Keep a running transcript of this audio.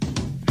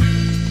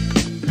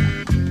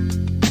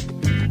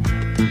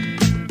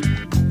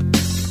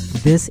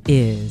This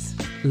is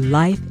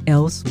Life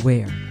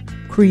Elsewhere,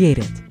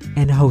 created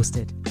and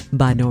hosted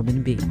by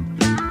Norman B.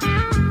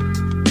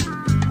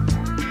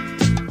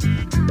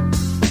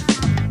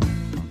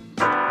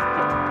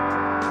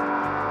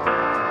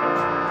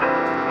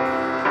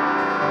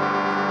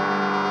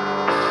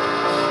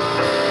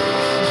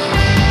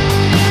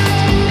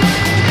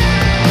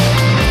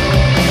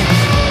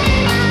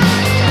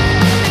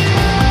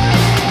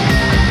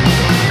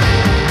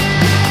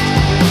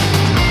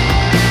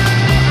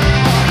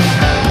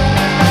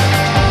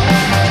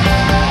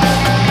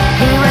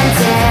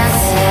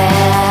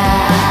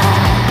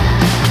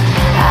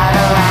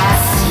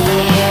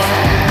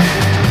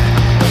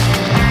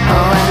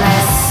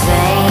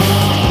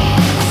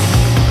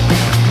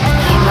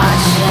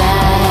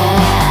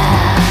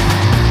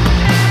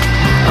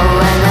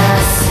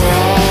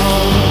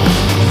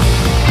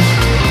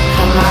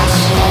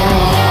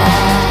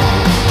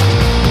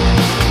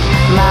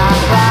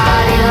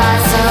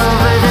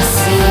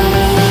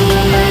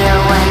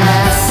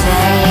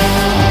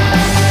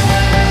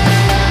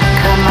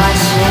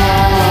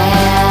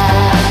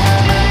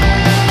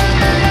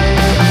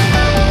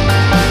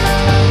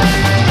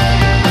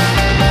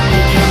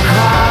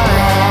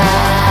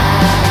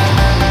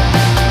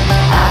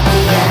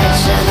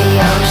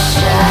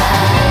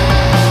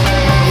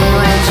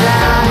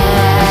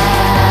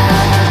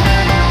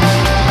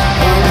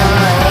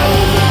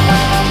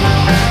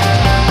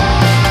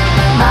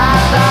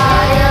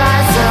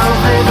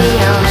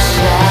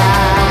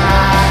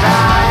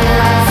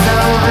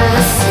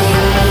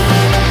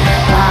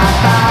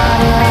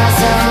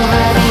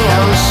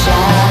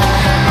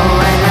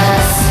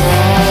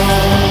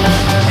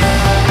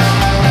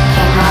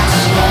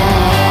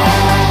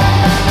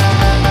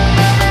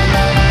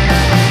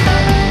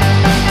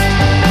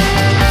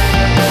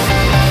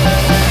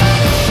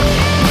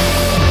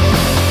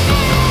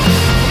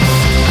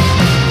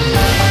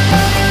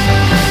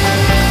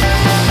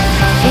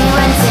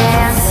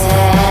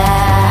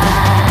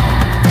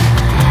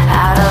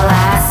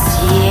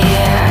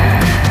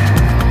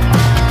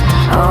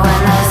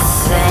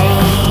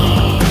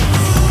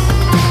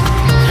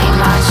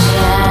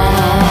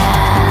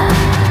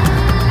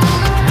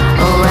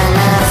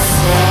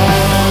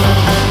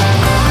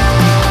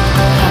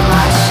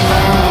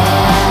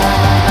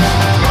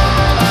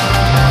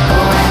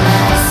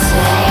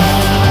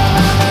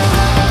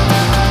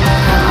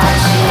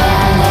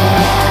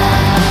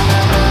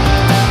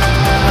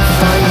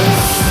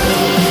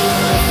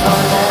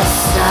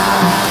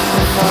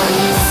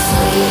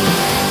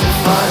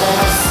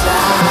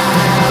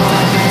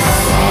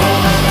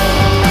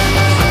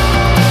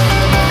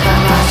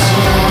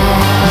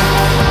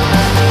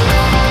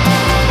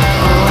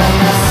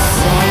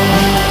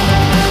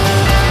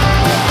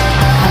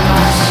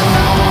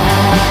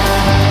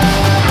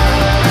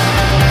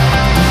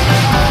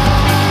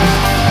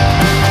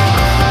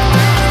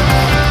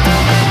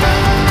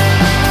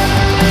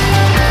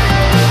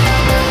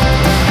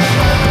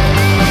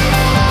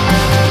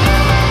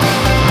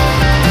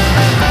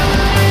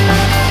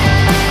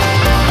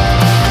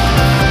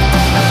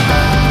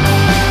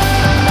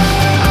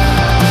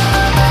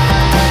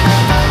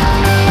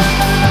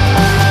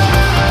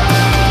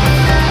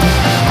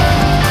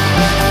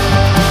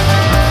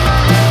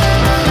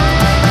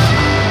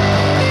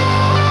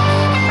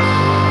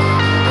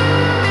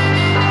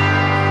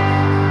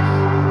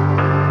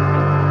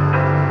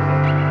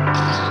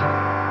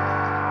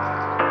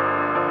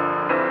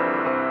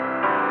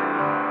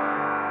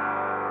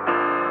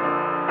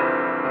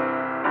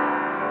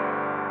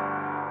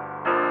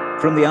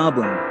 From the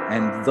album,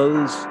 and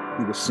those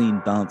who were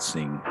seen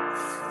dancing,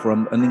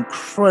 from an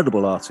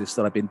incredible artist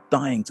that I've been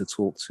dying to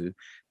talk to,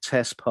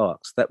 Tess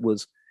Parks. That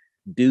was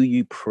Do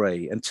You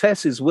Pray? And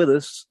Tess is with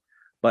us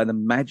by the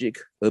magic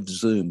of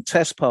Zoom.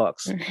 Tess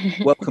Parks,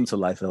 welcome to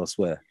Life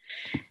Elsewhere.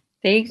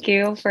 Thank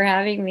you for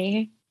having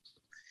me.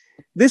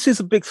 This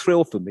is a big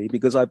thrill for me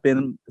because I've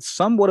been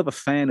somewhat of a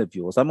fan of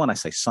yours. And when I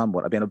say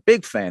somewhat, I've been a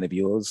big fan of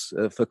yours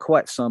for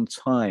quite some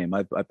time.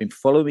 I've been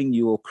following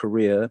your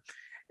career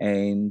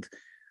and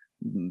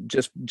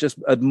just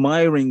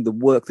admiring the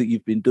work that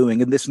you've been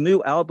doing. And this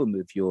new album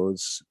of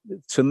yours,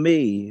 to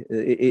me,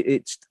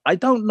 it's I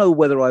don't know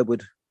whether I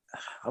would.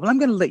 Well, I'm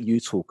going to let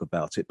you talk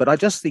about it, but I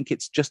just think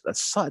it's just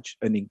such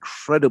an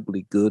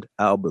incredibly good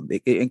album.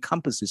 It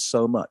encompasses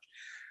so much.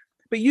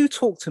 But you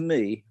talk to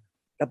me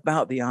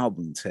about the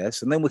album,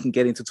 Tess, and then we can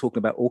get into talking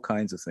about all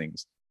kinds of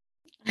things.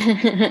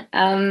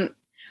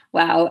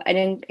 Wow,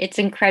 it's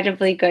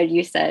incredibly good,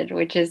 you said,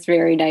 which is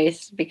very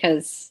nice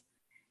because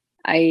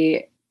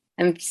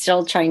I'm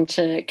still trying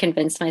to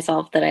convince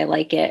myself that I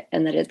like it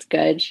and that it's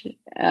good.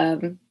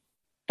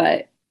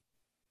 But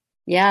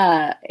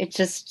yeah,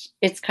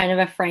 it's kind of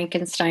a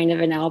Frankenstein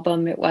of an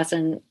album. It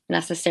wasn't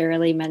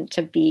necessarily meant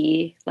to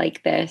be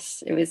like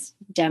this. It was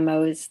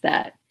demos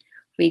that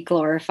we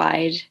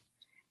glorified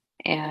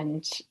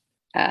and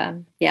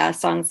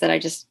songs that I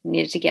just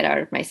needed to get out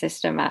of my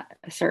system at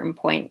a certain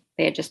point.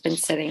 They had just been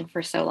sitting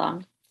for so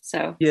long.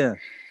 So yeah,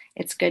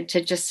 it's good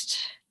to just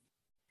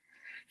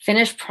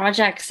finish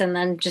projects and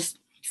then just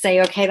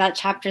say, okay, that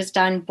chapter's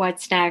done,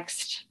 what's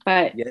next?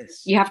 But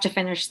Yes. you have to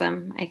finish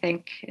them, I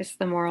think, is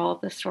the moral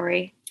of the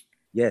story.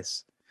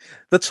 Yes.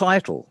 The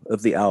title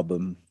of the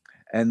album,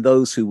 "And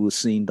Those Who Were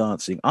Seen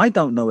Dancing," I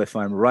don't know if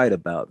I'm right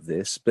about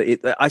this, but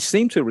I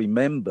seem to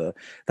remember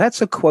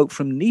that's a quote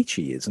from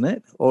Nietzsche, isn't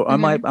it? Or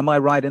am I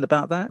right in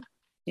about that?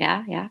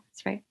 Yeah,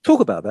 that's right. Talk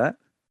about that.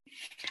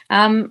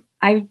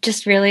 I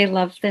just really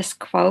love this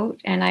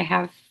quote, and I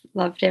have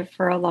loved it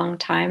for a long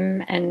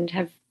time,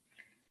 and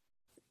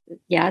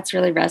it's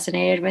really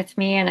resonated with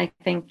me, and I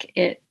think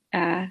it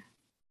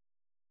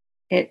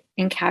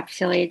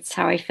encapsulates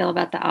how I feel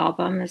about the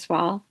album as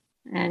well.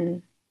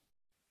 And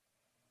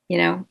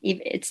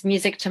it's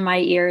music to my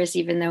ears,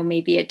 even though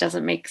maybe it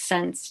doesn't make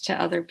sense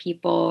to other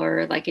people,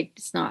 or like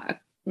it's not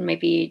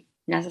maybe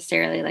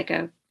necessarily like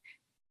a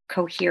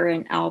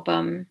coherent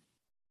album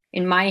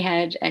in my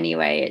head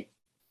anyway.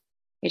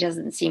 It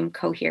doesn't seem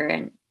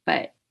coherent,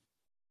 but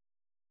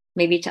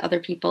maybe to other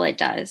people it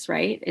does,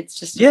 right? It's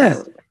just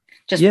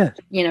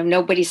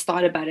nobody's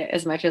thought about it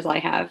as much as I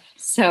have,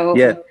 so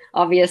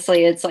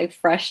obviously it's like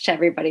fresh to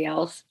everybody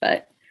else,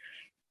 but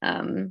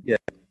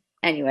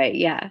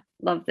anyway,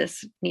 love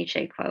this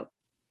Nietzsche quote.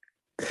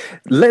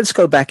 Let's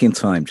go back in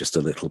time just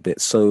a little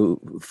bit.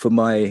 So for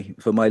my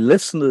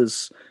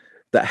listeners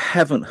that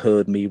haven't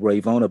heard me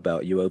rave on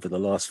about you over the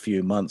last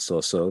few months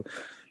or so,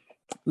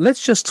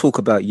 let's just talk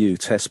about you,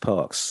 Tess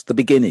Parks, the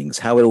beginnings,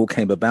 how it all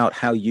came about,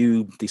 how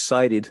you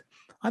decided,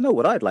 I know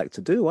what I'd like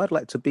to do. I'd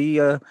like to be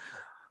a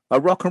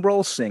rock and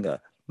roll singer.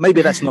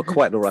 Maybe that's not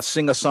quite the right,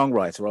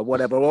 singer-songwriter or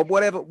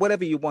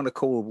whatever you want to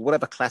call,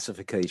 whatever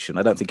classification.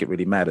 I don't think it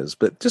really matters,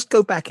 but just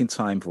go back in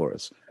time for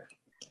us.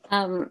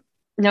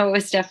 No, it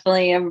was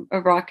definitely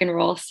a rock and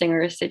roll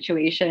singer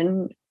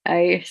situation.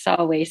 I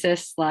saw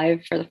Oasis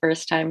live for the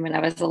first time when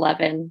I was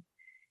 11,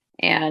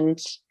 and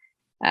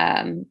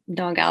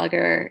Noel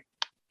Gallagher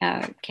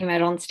came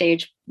out on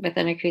stage with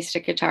an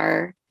acoustic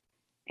guitar,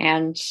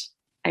 and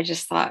I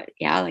just thought,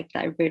 I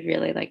would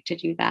really like to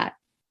do that.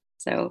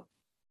 So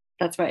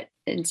that's what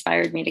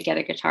inspired me to get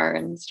a guitar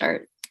and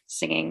start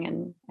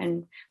singing.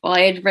 And well,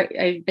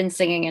 I'd been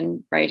singing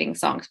and writing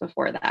songs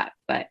before that,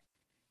 but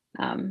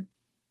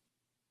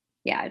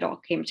it all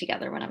came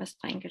together when I was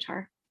playing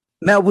guitar.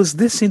 Now, was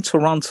this in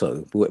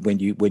Toronto when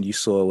you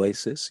saw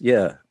Oasis?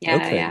 Yeah.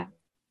 Okay. Yeah.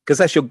 Because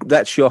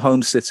that's your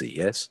home city,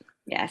 yes?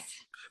 Yes.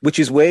 Which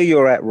is where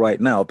you're at right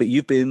now, but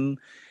you've been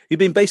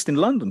based in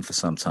London for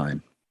some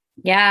time.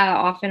 Yeah,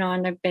 off and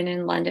on. I've been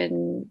in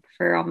London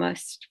for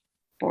almost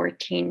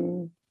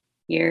 14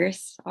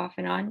 years, off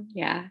and on.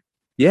 Yeah.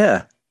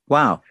 Yeah.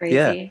 Wow.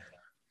 Crazy.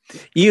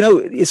 Yeah.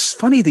 It's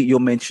funny that you're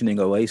mentioning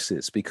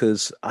Oasis,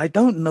 because I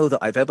don't know that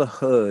I've ever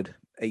heard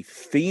a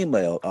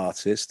female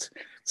artist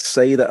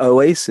say that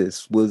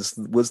Oasis was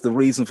the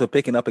reason for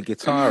picking up a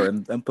guitar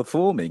and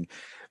performing.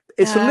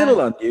 It's a little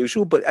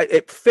unusual, but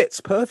it fits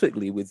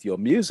perfectly with your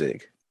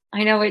music.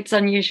 I know it's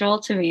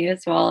unusual to me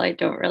as well. I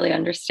don't really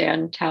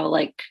understand how,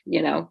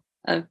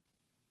 a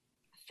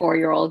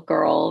 4-year-old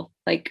girl,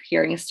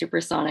 hearing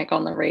Supersonic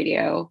on the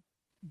radio,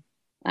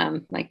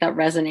 that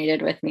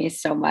resonated with me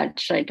so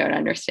much. I don't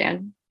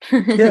understand.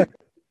 Yeah.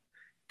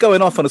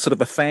 Going off on a sort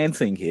of a fan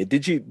thing here,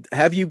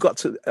 have you got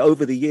to,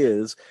 over the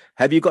years,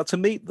 have you got to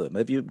meet them?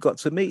 Have you got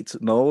to meet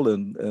Noel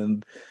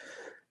and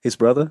his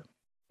brother?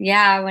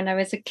 Yeah, when I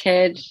was a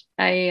kid,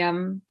 I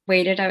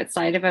waited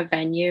outside of a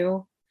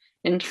venue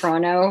in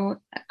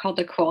Toronto called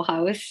the Cool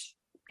House.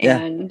 Yeah.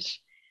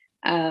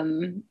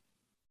 And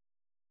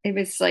it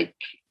was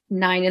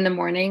 9 a.m.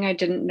 I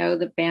didn't know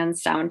the band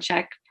sound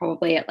check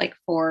probably at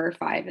 4 or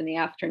 5 in the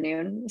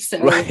afternoon. So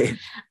right.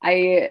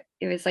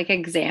 It was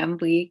exam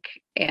week,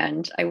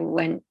 and I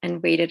went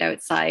and waited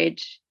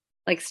outside,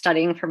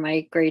 studying for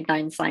my grade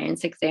 9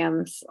 science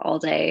exams all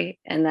day.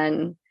 And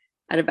then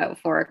at about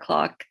 4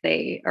 o'clock,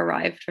 they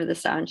arrived for the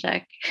sound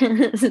check.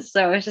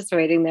 So I was just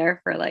waiting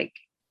there for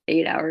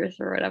 8 hours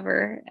or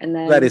whatever. And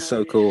then that is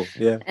so cool.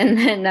 Yeah.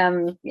 And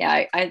then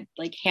I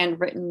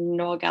handwritten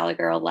Noel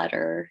Gallagher a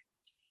letter.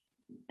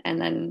 And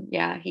then,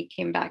 he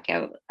came back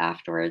out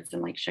afterwards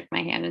and shook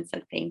my hand and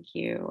said, thank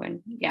you.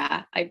 And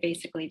I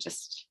basically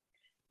just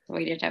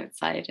waited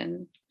outside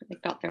and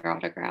got their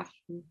autograph.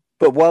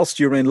 But whilst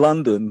you're in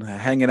London,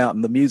 hanging out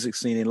in the music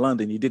scene in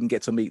London, you didn't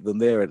get to meet them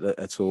there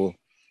at all.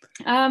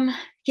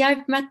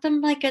 I've met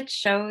them at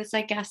shows,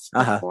 I guess,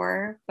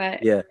 before,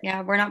 but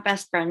we're not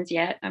best friends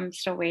yet. I'm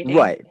still waiting.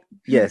 Right.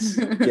 Yes.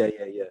 Yeah.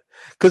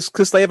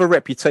 Because they have a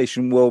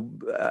reputation. Well,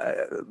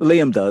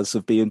 Liam does,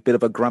 of being a bit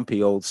of a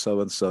grumpy old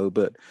so-and-so,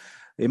 but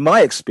in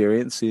my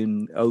experience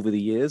over the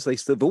years,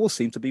 they've all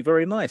seemed to be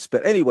very nice.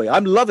 But anyway, I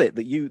love it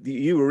that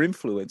you were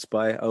influenced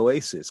by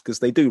Oasis, because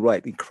they do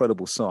write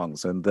incredible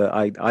songs, and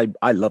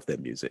I love their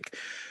music.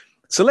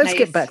 So let's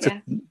get back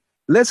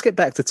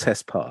to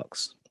Tess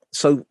Parks.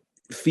 So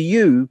for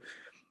you,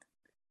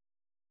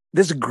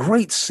 there's a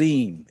great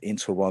scene in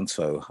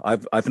Toronto.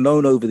 I've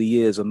known over the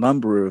years a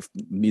number of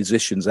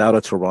musicians out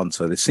of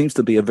Toronto. There seems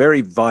to be a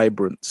very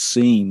vibrant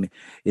scene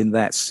in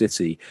that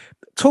city.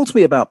 Talk to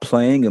me about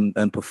playing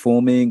and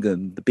performing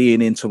and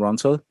being in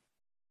Toronto.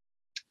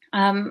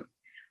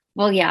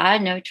 Well, yeah,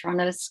 no,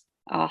 Toronto's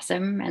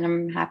awesome, and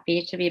I'm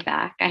happy to be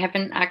back. I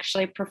haven't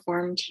actually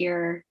performed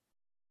here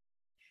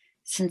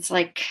since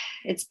like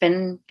it's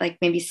been like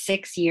maybe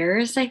 6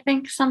 years, I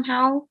think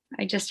somehow.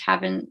 I just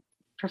haven't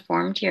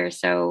performed here.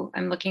 So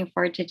I'm looking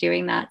forward to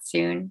doing that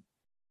soon.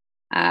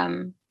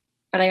 Um,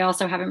 but I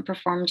also haven't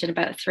performed in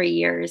about 3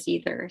 years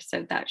either.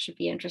 So that should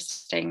be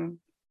interesting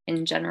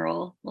in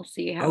general. We'll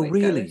see how Oh, it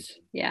really? goes.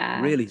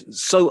 Yeah. Really?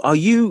 So are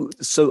you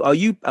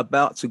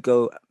about to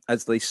go,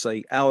 as they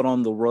say, out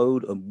on the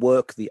road and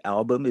work the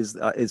album? Is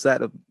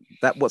that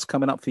what's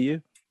coming up for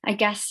you? I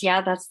guess,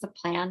 yeah, that's the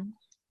plan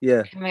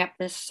Yeah. coming up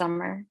this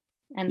summer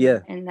Yeah.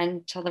 and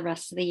then till the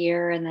rest of the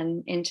year and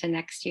then into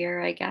next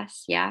year, I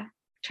guess. Yeah.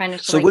 Trying to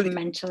So like will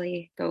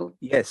mentally go.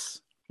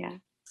 yes. Yeah.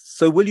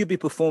 So will you be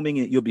performing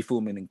it? You'll be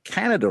performing in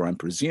Canada, I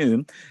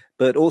presume,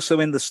 but also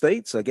in the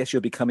States. I guess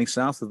you'll be coming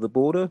south of the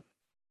border.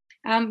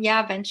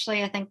 Yeah,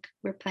 eventually I think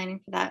we're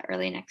planning for that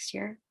early next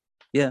year.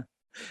 Yeah.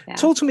 Yeah.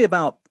 Talk to me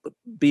about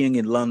being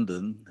in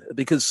London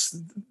because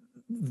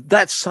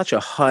that's such a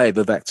hive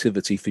of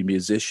activity for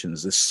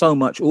musicians. There's so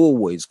much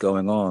always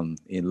going on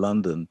in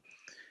London.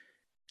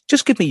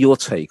 Just give me your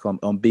take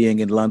on being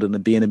in London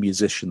and being a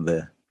musician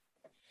there.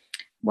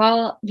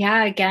 Well,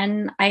 yeah,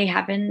 again, I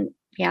haven't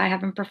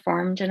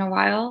performed in a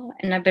while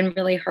and I've been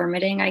really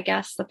hermiting, I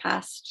guess, the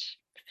past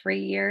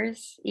 3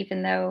 years,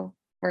 even though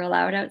we're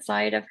allowed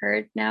outside, I've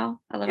heard now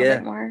a little bit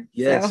Yeah. more. So,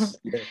 Yes.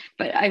 Yeah.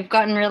 but I've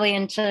gotten really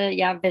into,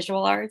 yeah,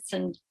 visual arts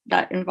and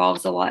that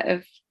involves a lot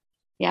of,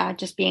 yeah,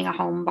 just being a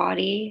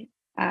homebody.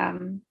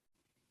 Um,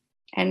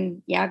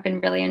 and yeah, I've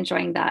been really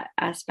enjoying that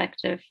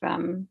aspect of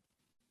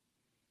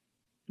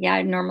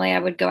yeah, normally I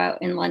would go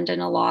out in London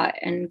a lot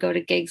and go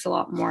to gigs a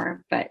lot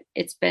more, but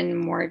it's been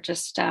more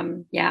just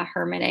yeah,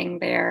 hermiting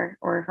there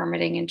or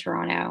hermiting in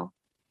Toronto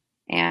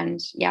and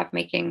yeah,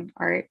 making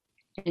art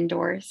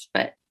indoors.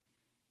 But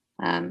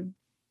um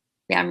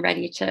yeah, I'm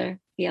ready to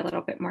be a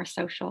little bit more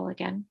social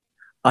again.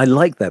 I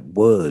like that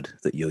word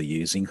that you're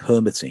using,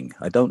 hermiting.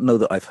 I don't know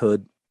that I've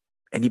heard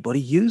anybody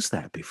use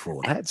that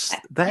before.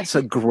 That's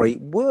a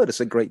great word. It's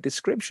a great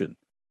description.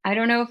 I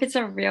don't know if it's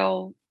a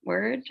real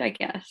word, I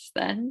guess,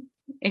 then,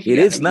 if It you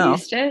is haven't now.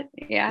 used it.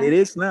 Yeah. It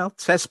is now.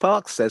 Tess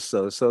Parks says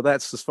so. So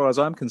that's as far as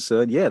I'm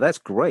concerned. Yeah, that's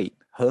great.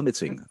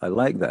 Hermiting. I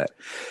like that.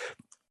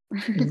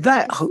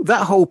 That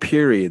whole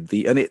period,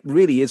 the and it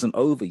really isn't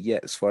over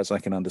yet, as far as I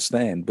can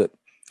understand. But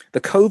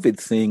the COVID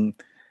thing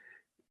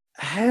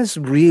has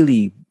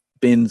really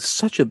been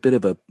such a bit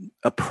of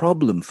a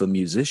problem for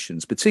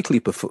musicians,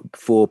 particularly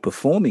for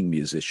performing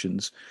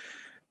musicians.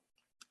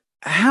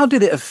 How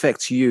did it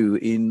affect you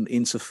in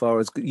insofar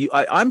as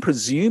I'm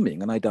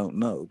presuming, and I don't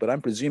know, but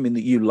I'm presuming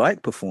that you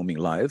like performing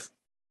live.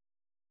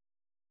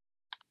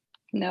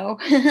 No.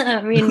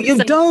 I mean, You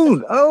so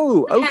don't.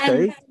 Oh,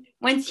 depends okay.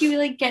 once you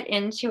like get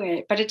into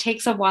it, but it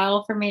takes a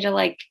while for me to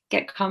like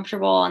get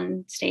comfortable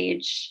on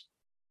stage.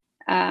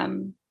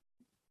 um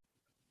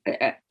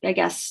I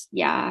guess,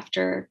 yeah,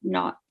 after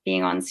not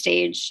being on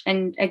stage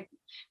and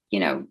you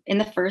know, in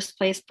the first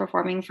place,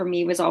 performing for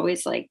me was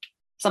always like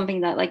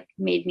something that like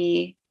made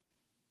me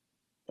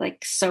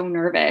like so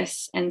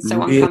nervous and so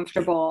Really?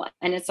 uncomfortable,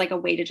 and it's like a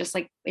way to just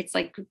like, it's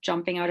like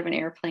jumping out of an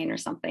airplane or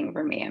something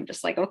for me. I'm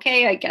just like,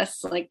 okay, I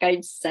guess like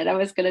I said I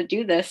was going to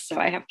do this, so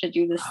I have to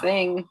do this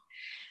thing,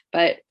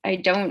 but I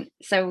don't.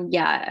 So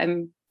yeah,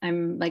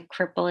 I'm like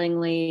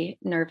cripplingly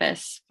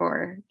nervous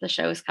for the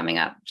shows coming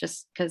up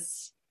just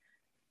because,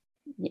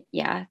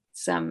 yeah,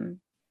 it's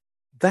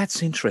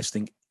That's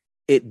interesting.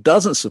 It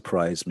doesn't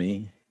surprise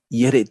me,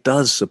 yet it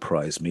does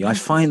surprise me. I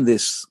find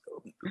this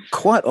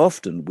quite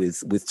often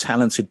with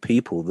talented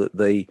people that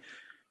they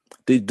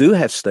do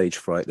have stage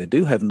fright. They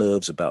do have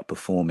nerves about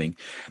performing.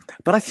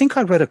 But I think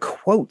I read a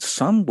quote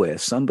somewhere.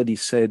 Somebody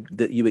said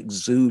that you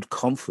exude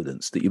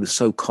confidence, that you were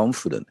so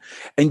confident.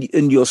 And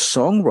your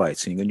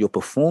songwriting and your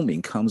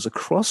performing comes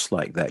across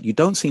like that. You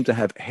don't seem to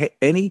have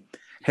any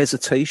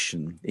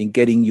hesitation in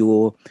getting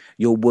your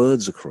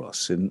words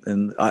across.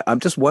 I'm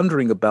just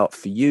wondering about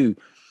for you,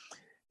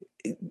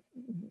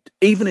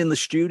 even in the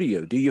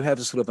studio, do you have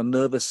a sort of a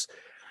nervous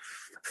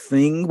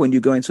thing when you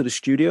go into the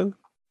studio?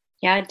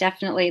 yeah,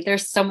 definitely.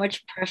 There's so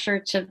much pressure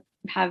to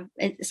have,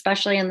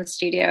 especially in the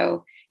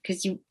studio,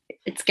 because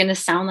it's going to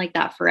sound like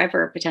that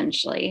forever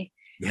potentially.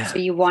 So Yeah.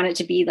 you want it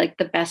to be like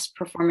the best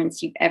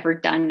performance you've ever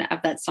done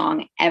of that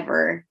song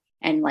ever.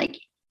 And like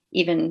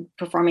even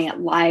performing it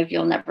live,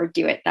 you'll never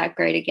do it that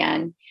great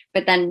again.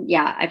 But then,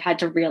 yeah, I've had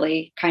to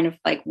really kind of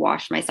like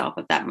wash myself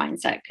of that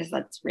mindset because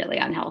that's really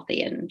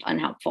unhealthy and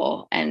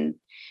unhelpful. And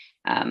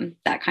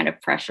that kind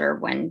of pressure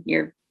when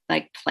you're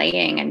like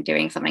playing and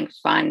doing something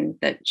fun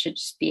that should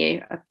just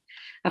be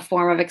a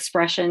form of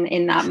expression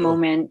in that Sure.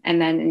 moment.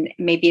 And then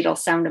maybe it'll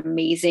sound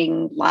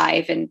amazing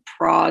live in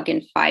Prague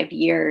in 5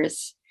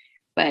 years,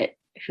 but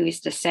who's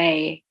to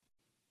say?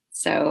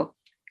 So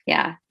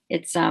yeah,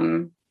 it's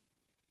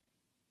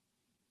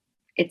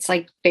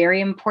like very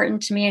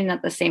important to me. And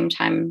at the same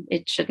time,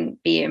 it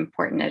shouldn't be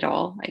important at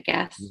all, I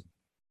guess.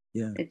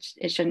 Yeah.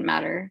 It shouldn't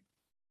matter.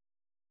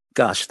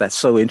 Gosh, that's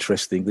so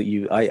interesting that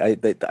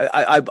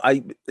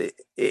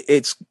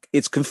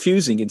it's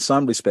confusing in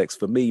some respects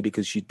for me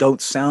because you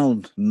don't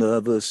sound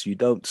nervous, you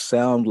don't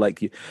sound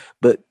like you,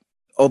 but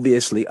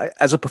obviously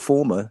as a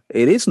performer,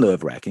 it is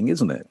nerve wracking,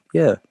 isn't it?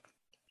 Yeah.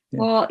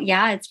 Well,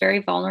 yeah, it's very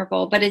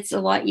vulnerable, but it's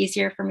a lot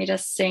easier for me to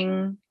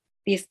sing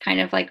these kind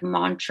of like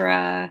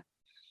mantra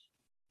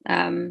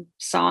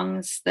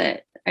songs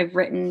that I've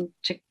written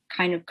to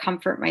kind of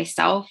comfort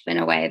myself in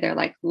a way. They're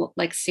like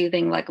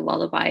soothing, like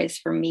lullabies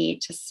for me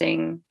to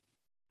sing.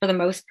 For the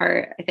most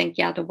part, I think,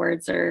 yeah, the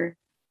words are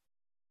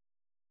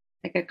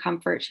like a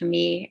comfort to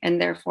me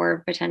and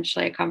therefore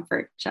potentially a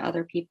comfort to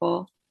other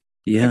people.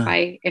 Yeah.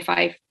 If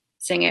I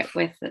sing it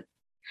with,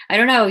 I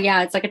don't know.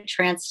 Yeah. It's like a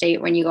trance state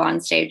when you go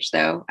on stage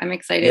though. I'm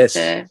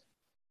excited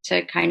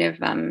to kind of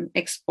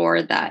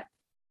explore that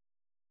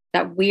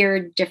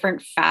weird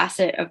different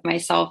facet of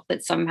myself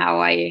that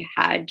somehow I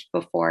had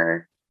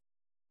before.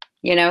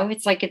 You know,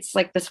 it's like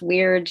this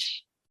weird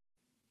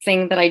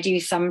thing that I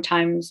do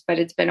sometimes, but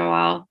it's been a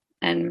while.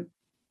 And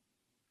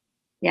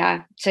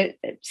yeah, so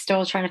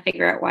still trying to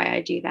figure out why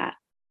I do that.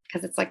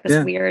 Because it's like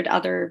this weird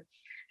other,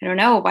 I don't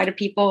know, why do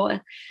people,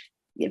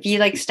 if you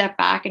like step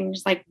back and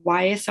just like,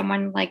 why is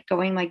someone like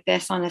going like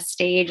this on a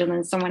stage and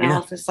then someone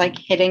else is like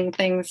hitting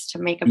things to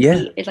make a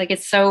beat? It's like,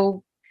 it's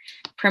so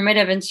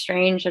primitive and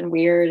strange and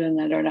weird.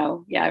 And I don't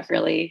know. Yeah, I've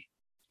really.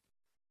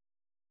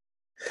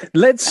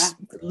 Let's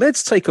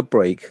take a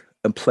break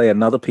and play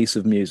another piece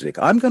of music.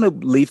 I'm going to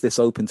leave this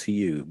open to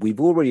you.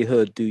 We've already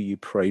heard Do You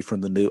Pray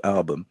from the new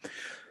album.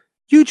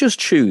 You just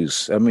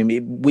choose. I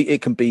mean,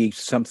 it can be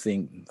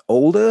something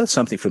older,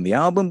 something from the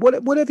album,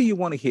 whatever you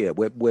want to hear.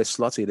 We're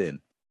slotted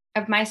in.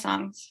 Of my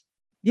songs?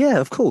 Yeah,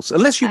 of course.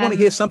 Unless you want to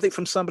hear something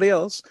from somebody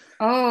else.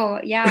 Oh,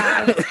 yeah.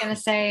 I was going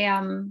to say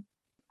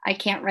I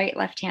Can't Write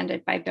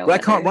Left-Handed by Bill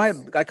Withers.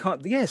 I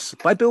can't, yes,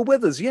 by Bill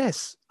Withers,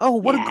 yes. Oh,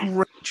 what a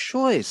great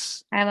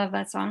choice. I love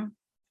that song.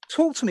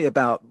 Talk to me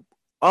about,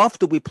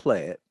 after we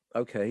play it,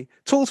 okay,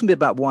 talk to me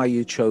about why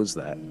you chose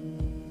that.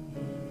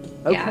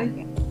 Okay.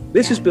 Yeah.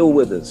 This is Bill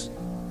Withers.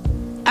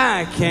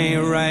 I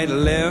can't write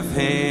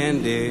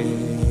left-handed.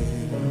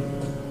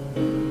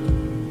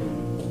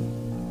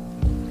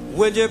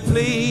 Would you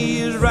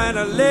please write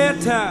a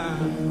letter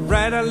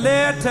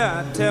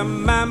to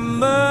my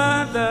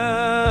mother?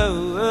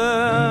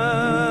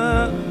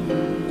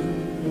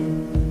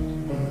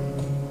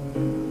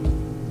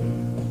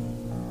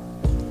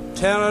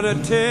 Tell her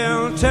to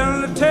tell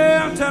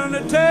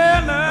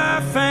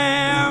her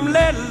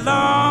family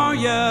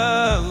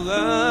lawyer.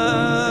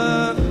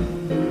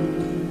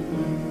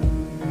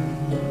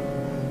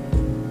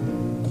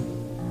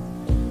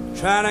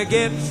 Trying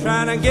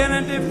to get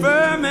a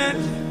deferment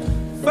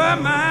for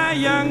my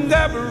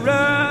younger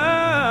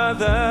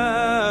brother.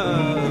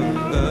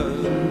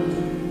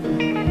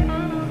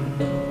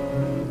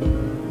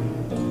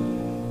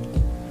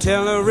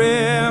 Tell the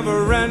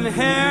Reverend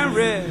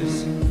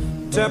Harris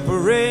to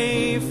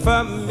pray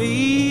for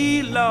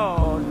me,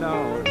 Lord,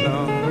 Lord,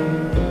 Lord.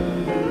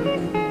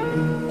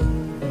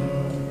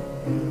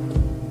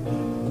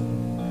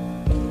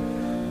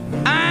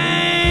 I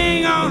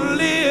ain't gonna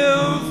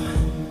live.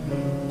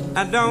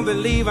 I don't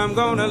believe I'm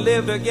gonna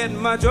live to get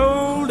much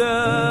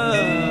older.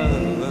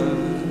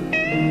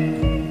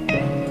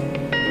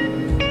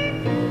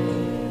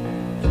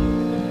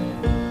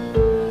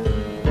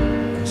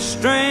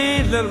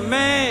 Strange little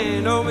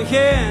man over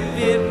here in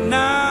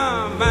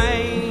Vietnam,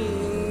 I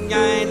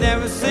ain't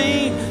never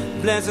seen.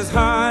 Bless his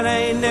heart, I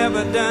ain't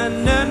never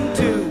done nothing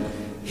to.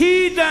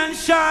 He done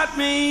shot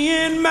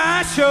me in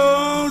my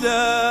shoulder.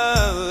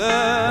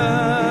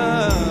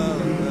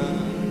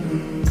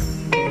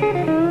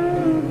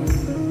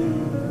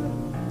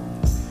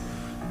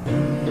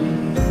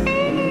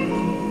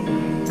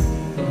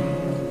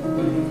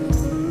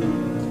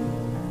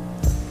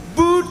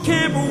 Boot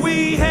camp,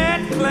 we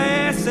had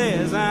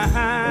classes.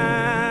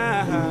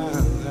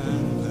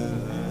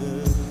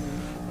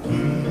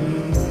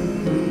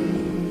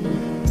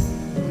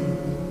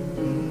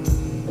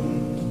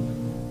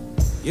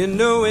 You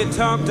know, we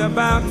talked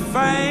about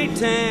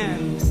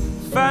fighting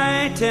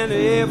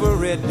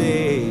every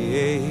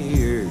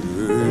day.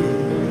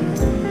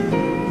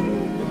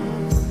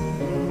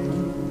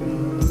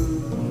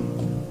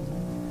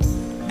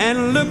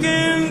 And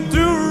looking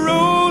through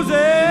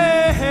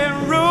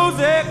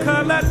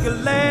rosy-colored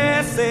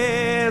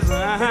glasses.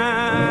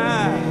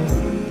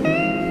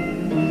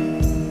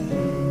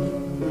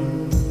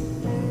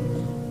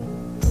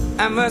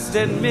 I must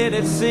admit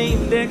it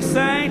seemed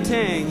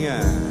exciting.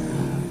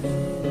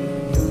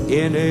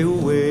 In a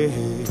way,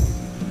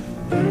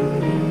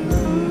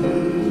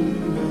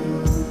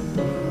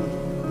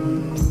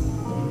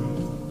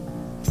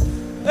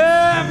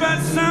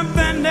 but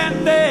something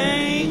that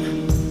they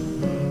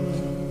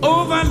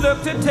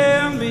overlooked to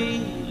tell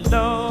me,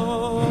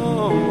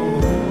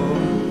 Lord.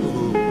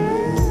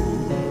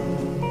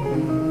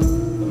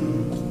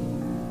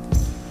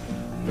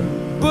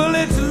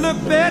 Bullets look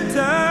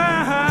better,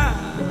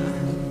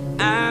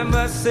 I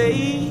must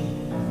say.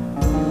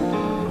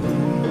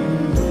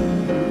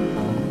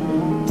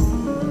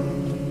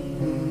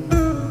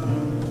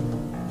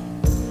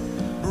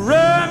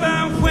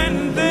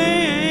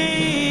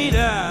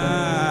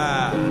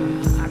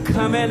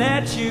 hollering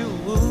at you.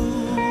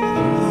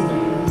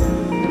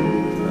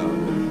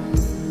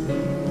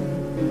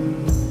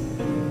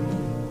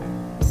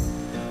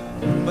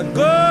 But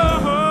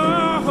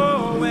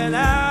going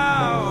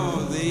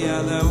out the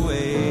other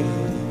way.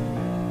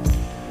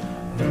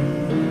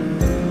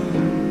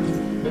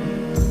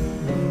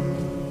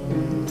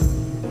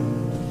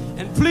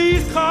 And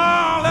please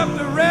call up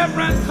the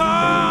Reverend,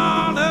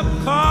 call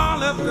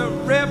up the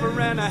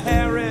Reverend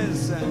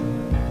Harris.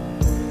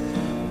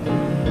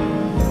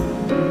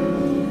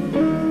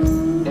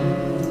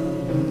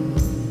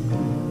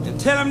 And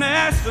tell him to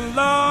ask the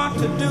Lord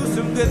to do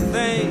some good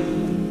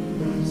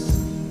things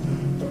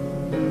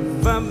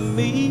for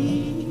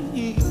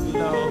me,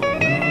 Lord.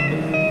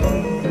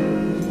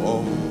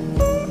 Oh.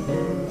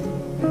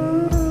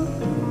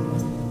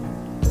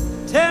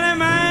 Tell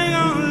him I ain't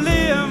gonna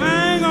live,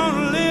 I ain't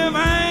gonna live,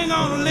 I ain't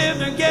gonna live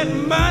to get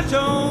much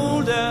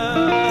older.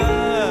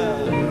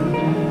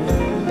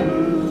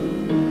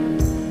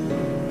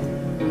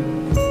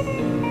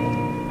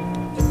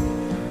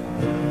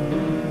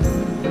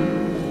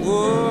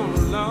 Oh,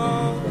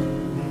 Lord.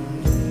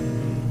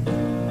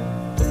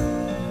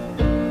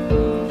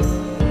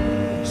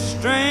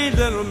 Strange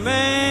little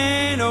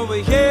man over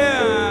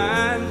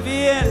here in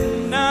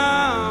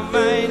Vietnam,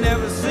 I ain't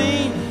never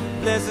seen.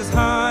 Bless his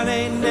heart,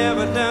 ain't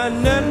never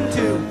done nothing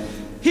to.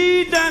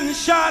 He done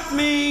shot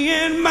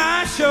me in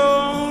my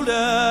shoulder.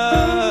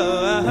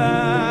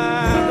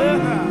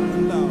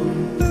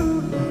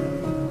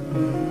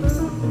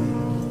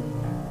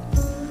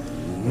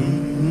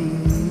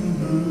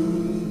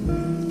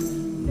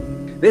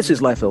 This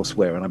is Life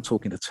Elsewhere, and I'm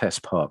talking to Tess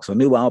Parks. Her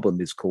new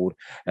album is called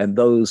And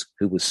Those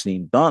Who Were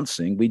Seen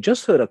Dancing. We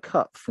just heard a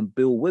cut from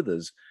Bill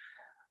Withers,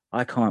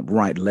 I Can't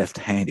Write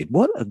Left-Handed.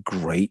 What a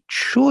great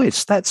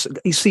choice. That's,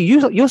 you see,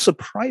 you're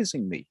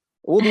surprising me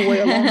all the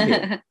way along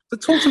here. So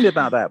talk to me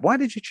about that. Why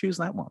did you choose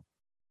that one?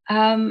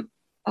 I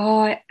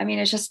mean,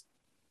 it's just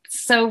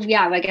so,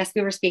 yeah, I guess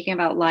we were speaking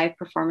about live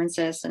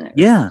performances, and it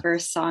was the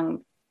first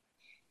song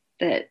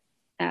that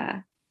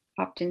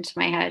popped into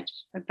my head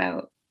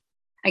about,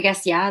 I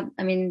guess, yeah,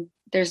 I mean,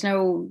 there's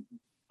no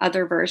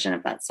other version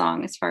of that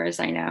song as far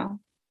as I know,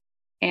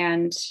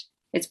 and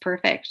it's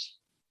perfect.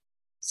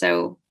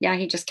 So yeah,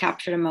 he just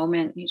captured a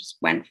moment, he just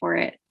went for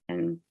it,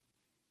 and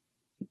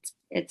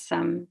it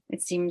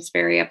seems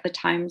very of the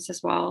times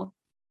as well.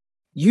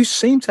 You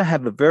seem to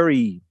have a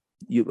very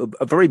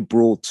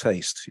broad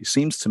taste. It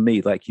seems to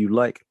me like you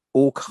like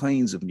all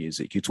kinds of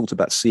music. You talked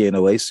about seeing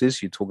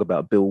Oasis, you talk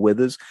about Bill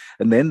Withers,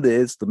 and then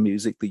there's the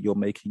music that you're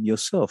making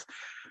yourself.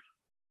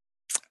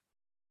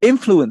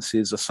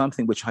 Influences are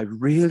something which I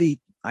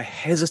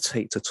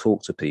hesitate to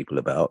talk to people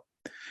about,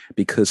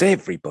 because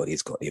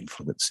everybody's got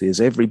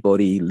influences.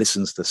 Everybody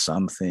listens to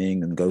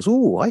something and goes,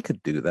 oh, I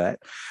could do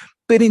that.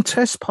 But in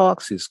Tess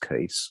Parks's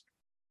case,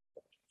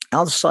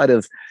 outside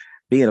of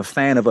being a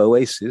fan of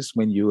Oasis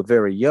when you were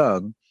very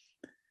young,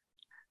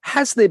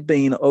 has there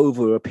been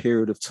over a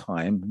period of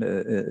time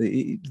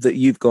that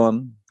you've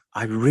gone,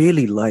 I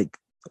really like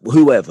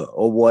whoever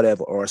or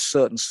whatever, or a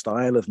certain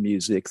style of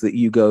music that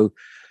you go,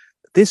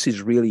 this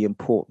is really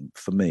important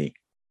for me?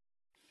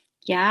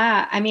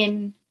 Yeah, I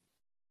mean,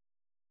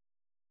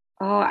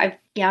 I've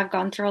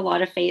gone through a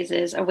lot of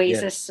phases.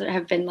 Oasis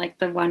have been like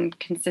the one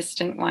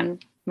consistent one,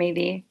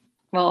 maybe.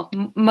 Well,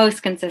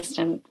 most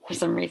consistent for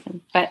some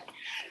reason. But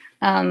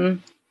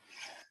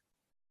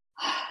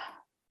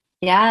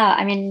yeah,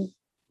 I mean,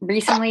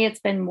 recently it's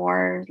been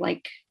more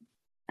like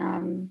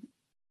more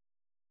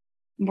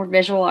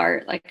visual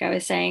art, like I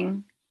was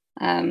saying.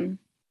 And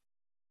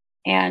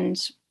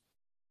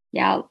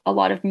yeah, a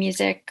lot of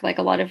music, like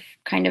a lot of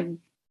kind of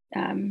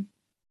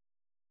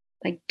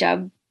like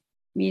dub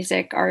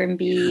music,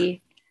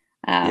 R&B,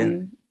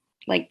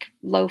 like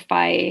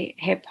lo-fi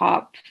hip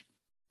hop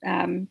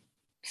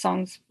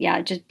songs.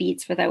 Yeah, just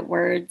beats without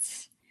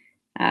words.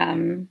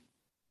 I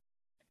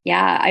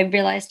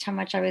realized how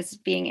much I was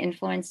being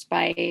influenced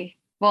by,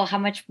 how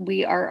much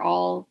we are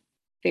all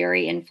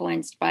very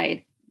influenced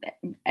by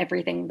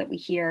everything that we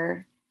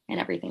hear and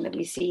everything that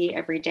we see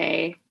every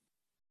day.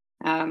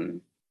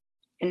 And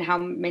how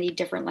many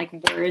different like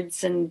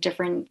words and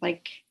different,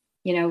 like,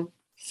 you know,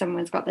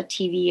 someone's got the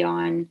TV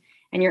on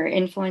and you're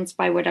influenced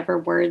by whatever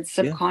words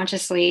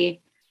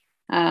subconsciously.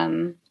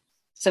 So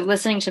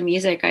listening to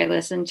music, I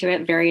listen to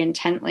it very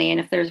intently. And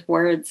if there's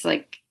words,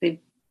 like they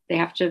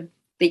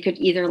could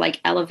either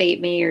like elevate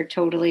me or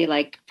totally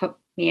like put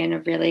me in a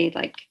really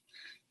like,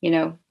 you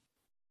know,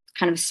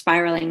 kind of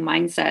spiraling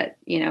mindset,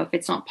 you know, if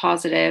it's not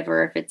positive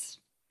or if it's,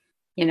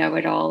 you know,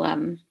 it all,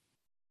 I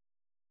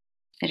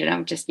don't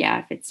know, just,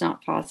 if it's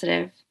not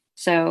positive.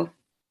 So,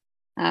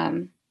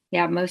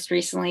 most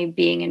recently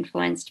being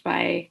influenced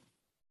by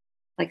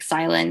like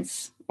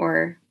silence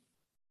or,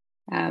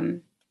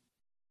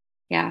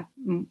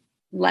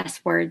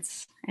 less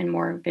words and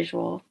more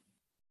visual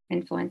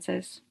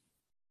influences.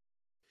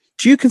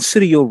 Do you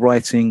consider your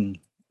writing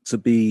to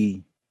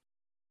be,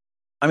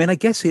 I mean, I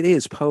guess it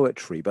is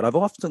poetry, but I'm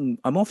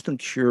often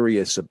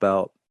curious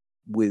about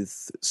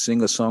with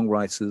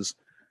singer-songwriters,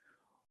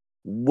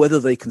 whether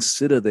they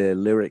consider their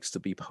lyrics to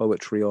be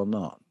poetry or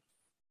not?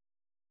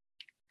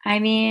 I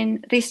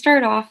mean, they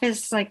start off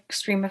as like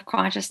stream of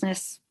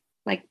consciousness,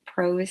 like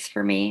prose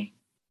for me.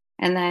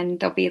 And then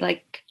there'll be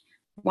like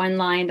one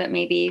line that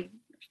maybe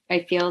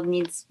I feel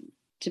needs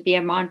to be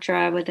a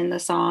mantra within the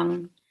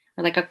song,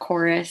 or like a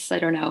chorus. I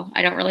don't know.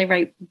 I don't really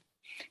write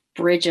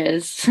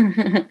bridges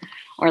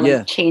or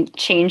like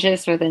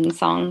changes within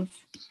songs.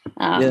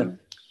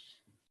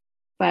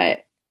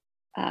 But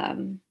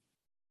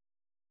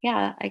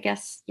yeah, I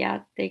guess, yeah,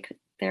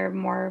 they're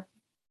more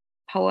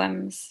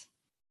poems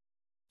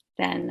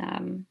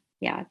than,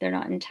 they're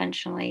not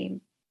intentionally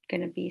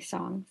going to be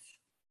songs.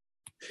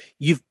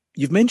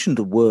 You've mentioned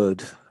a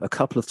word a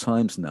couple of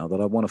times now that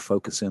I want to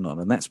focus in on,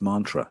 and that's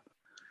mantra.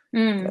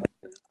 And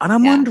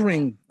I'm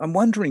wondering,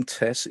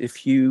 Tess,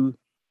 if you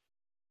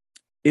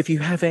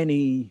have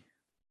any,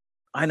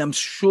 and I'm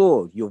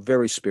sure you're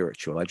very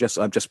spiritual.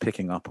 I'm just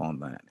picking up on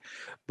that,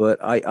 but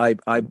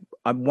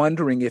I'm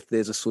wondering if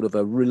there's a sort of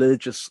a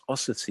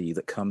religiosity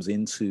that comes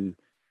into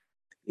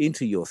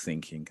your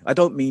thinking. I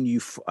don't mean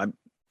I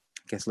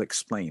guess I'll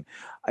explain.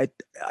 I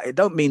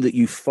don't mean that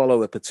you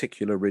follow a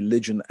particular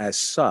religion as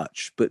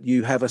such, but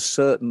you have a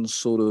certain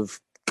sort of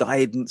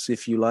guidance,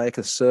 if you like,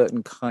 a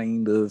certain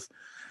kind of.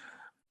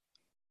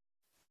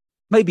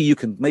 Maybe you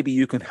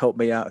can help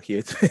me out here.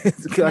 I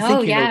think you know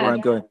where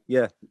I'm going.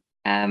 Yeah.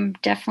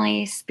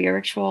 Definitely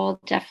spiritual.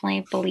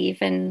 Definitely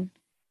believe in,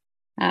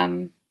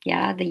 the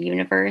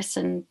universe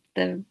and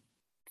the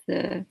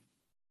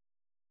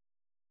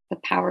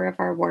power of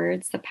our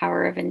words, the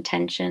power of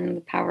intention,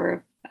 the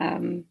power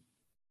of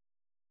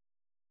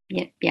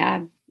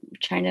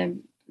trying to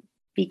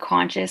be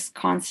conscious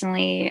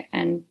constantly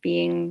and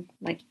being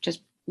like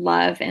just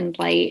love and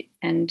light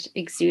and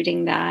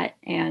exuding that,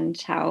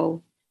 and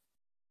how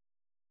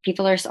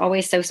people are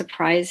always so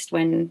surprised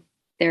when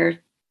their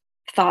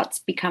thoughts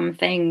become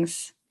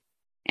things,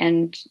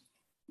 and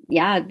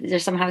they're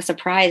somehow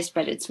surprised,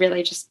 but it's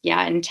really just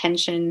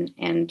intention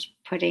and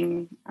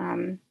putting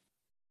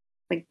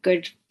like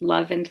good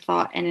love and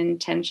thought and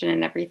intention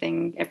in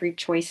everything, every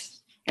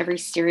choice, every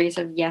series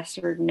of yes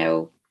or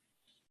no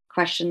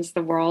questions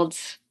the world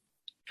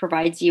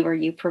provides you or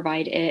you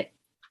provide it.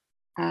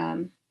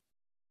 But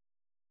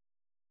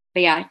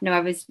yeah, no,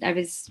 I was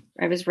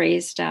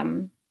raised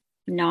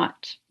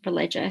not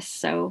religious,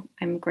 so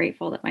I'm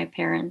grateful that my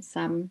parents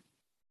kind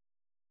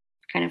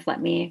of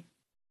let me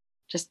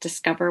just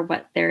discover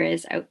what there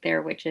is out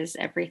there, which is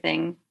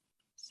everything.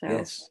 So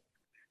yes.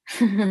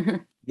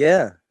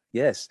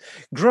 Yes.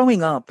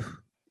 Growing up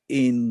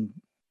in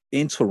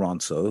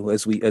Toronto,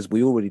 as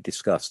we already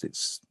discussed,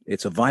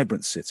 it's a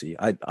vibrant city.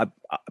 I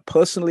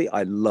personally,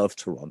 I love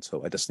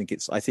Toronto. I think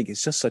it's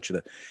just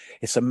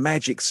it's a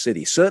magic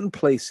city. Certain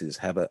places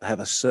have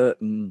a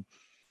certain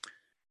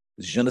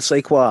je ne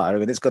sais quoi. I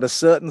mean, it's got a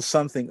certain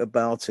something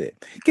about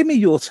it. Give me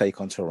your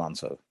take on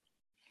Toronto.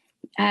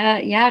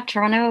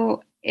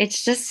 Toronto,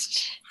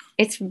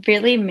 it's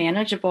really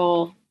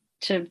manageable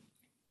to,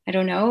 I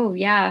don't know.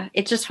 Yeah.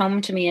 It's just home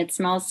to me. It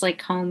smells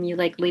like home. You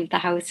like leave the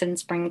house in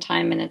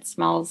springtime and it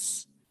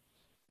smells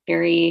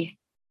very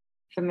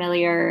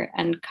familiar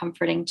and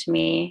comforting to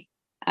me.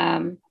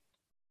 And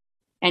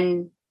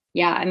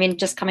yeah, I mean,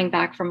 just coming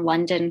back from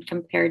London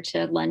compared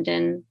to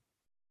London,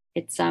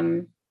 it's,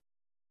 it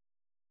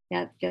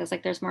feels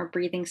like there's more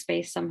breathing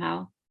space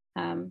somehow.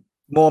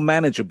 More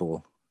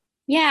manageable.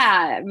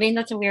 Yeah. I mean,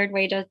 that's a weird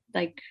way to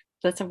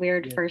that's a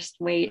weird first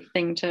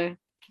thing to.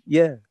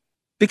 Yeah.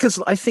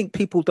 Because I think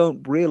people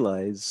don't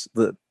realize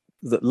that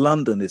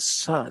London is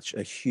such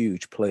a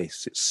huge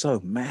place. It's so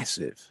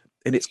massive,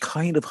 and it's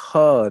kind of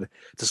hard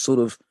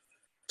to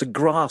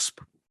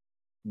grasp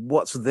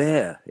what's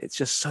there. It's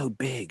just so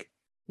big.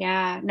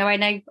 Yeah, no,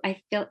 and I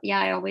feel,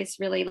 I always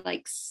really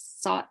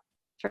sought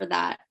for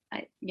that.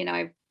 I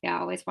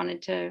always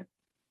wanted to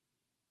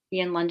be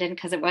in London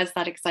because it was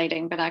that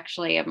exciting. But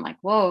actually, I'm like,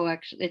 whoa,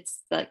 actually, it's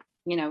like,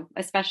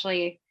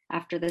 especially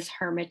after this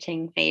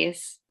hermiting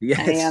phase. Yes.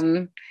 I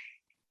am.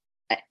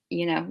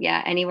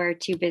 Anywhere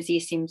too busy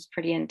seems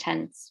pretty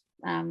intense.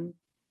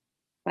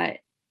 But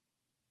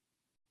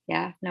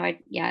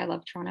I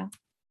love Toronto.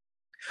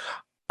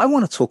 I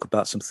want to talk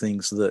about some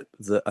things that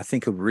I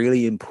think are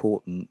really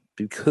important,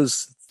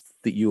 because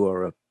that you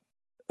are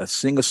a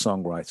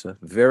singer-songwriter,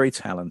 very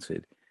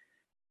talented.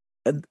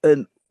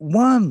 And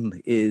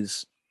one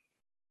is,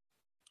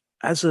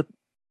 as a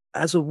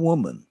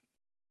woman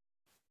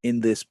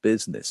in this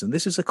business, and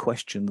this is a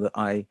question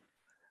that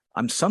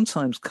I'm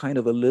sometimes kind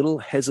of a little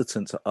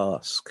hesitant to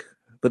ask,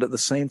 but at the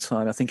same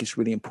time, I think it's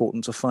really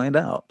important to find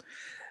out.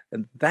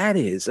 And that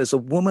is, as a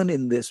woman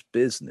in this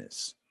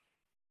business,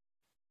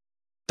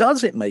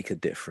 does it make a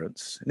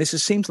difference? And this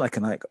seems like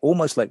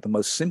almost like the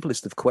most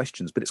simplest of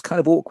questions, but it's kind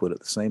of awkward at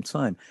the same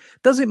time.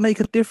 Does it make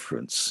a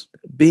difference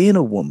being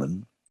a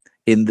woman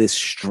in this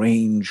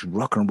strange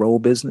rock and roll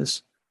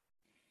business?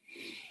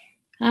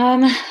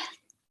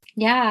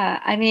 Yeah,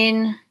 I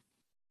mean,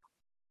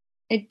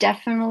 it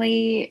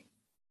definitely.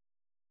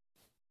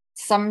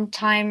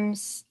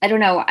 Sometimes, I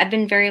don't know, I've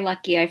been very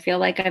lucky. I feel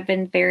like I've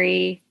been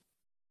very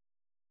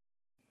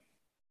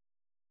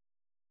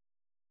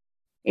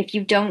if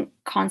you don't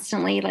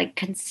constantly like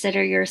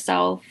consider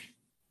yourself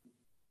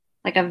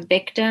like a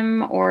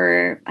victim,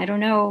 or I don't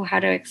know how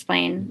to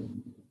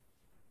explain.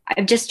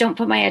 I just don't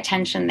put my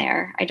attention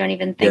there. I don't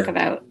even think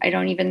I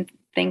don't even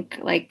think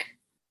like,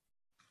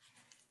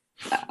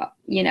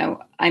 you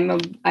know, I'm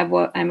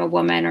a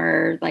woman,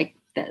 or like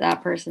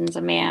that person's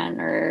a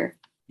man, or,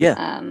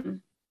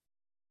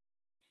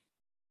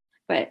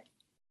 but,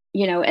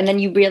 you know, and then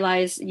you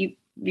realize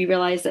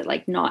that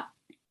like not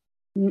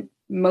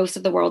most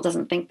of the world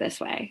doesn't think this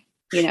way,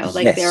 you know,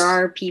 like there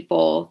are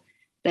people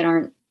that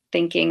aren't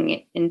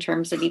thinking in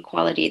terms of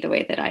equality the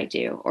way that I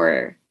do,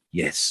 or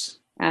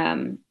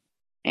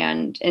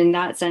and in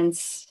that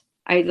sense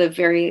I live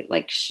very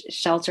like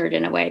sheltered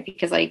in a way,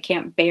 because I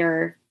can't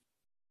bear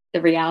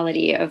the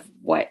reality of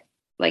what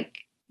like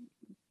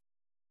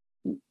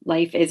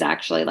life is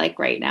actually like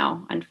right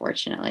now,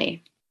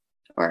 unfortunately,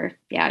 or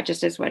it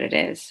just is what it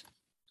is.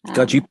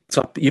 God,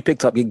 you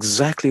picked up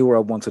exactly where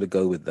I wanted to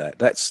go with that.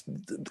 That's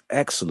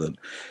excellent.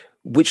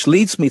 Which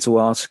leads me to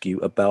ask you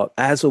about,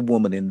 as a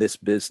woman in this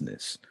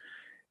business,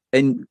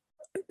 and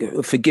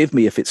forgive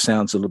me if it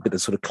sounds a little bit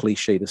of sort of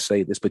cliche to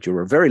say this, but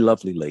you're a very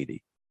lovely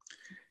lady.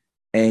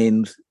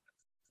 And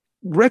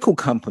record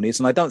companies,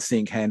 and I don't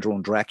think Hand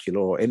Drawn Dracula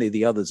or any of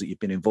the others that you've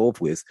been involved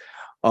with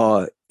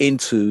are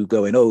into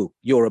going, oh,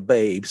 you're a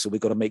babe, so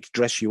we've got to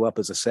dress you up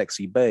as a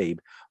sexy babe.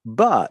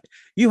 But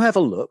you have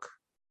a look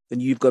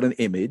and you've got an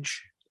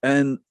image.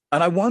 And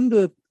I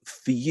wonder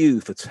for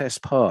you, for Tess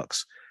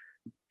Parks,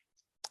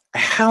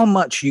 how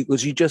much you,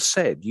 as you just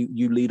said,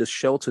 you lead a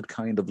sheltered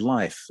kind of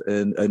life,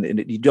 and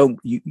you don't.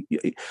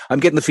 I'm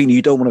getting the feeling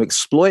you don't want to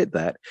exploit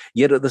that.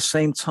 Yet at the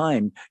same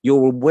time,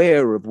 you're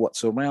aware of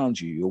what's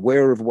around you. You're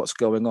aware of what's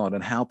going on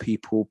and how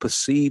people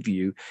perceive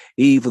you,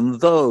 even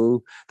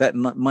though that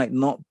might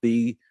not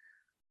be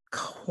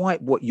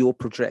quite what you're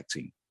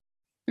projecting.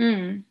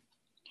 No,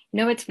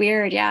 it's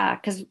weird,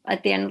 because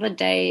at the end of the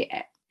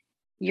day,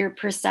 your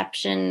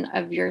perception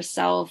of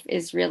yourself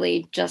is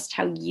really just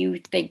how you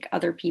think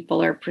other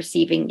people are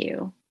perceiving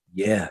you.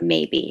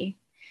 Maybe.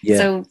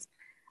 So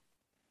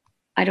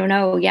I don't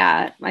know.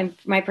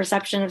 My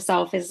perception of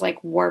self is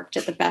like warped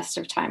at the best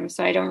of times.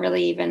 So I don't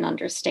really even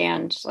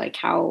understand like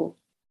how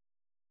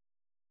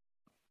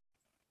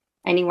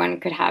anyone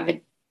could have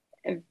it.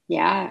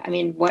 I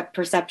mean, what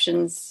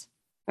perceptions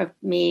of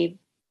me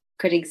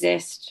could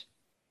exist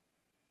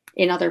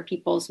in other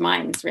people's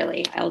minds,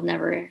 really.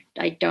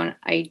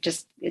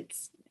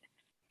 It's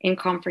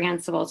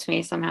incomprehensible to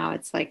me somehow.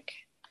 It's like,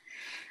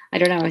 I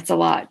don't know, it's a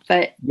lot,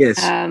 but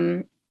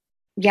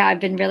I've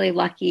been really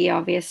lucky.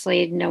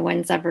 Obviously, no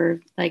one's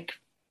ever like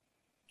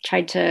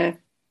tried to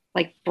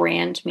like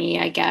brand me,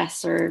 I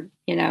guess, or,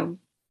 you know,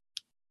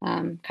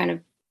 kind of,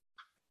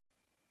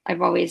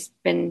 I've always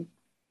been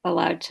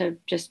allowed to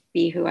just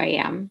be who I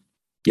am.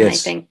 And I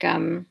think,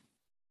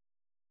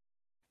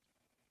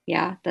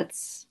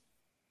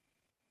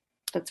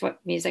 that's what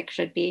music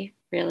should be,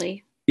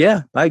 really.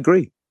 Yeah, I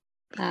agree.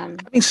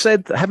 Having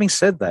said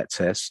that,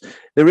 Tess,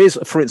 there is,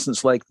 for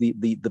instance, like the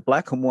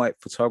black and white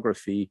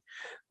photography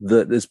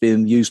that has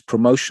been used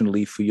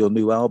promotionally for your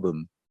new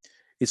album.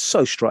 It's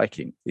so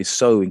striking. It's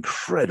so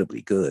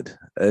incredibly good.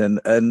 And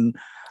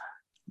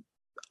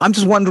I'm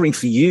just wondering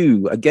for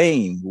you,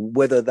 again,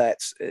 whether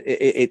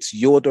it's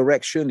your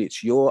direction,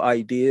 it's your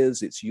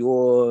ideas, it's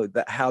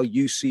how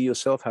you see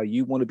yourself, how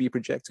you want to be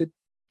projected.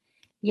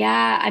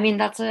 Yeah, I mean,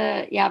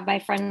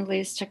 my friend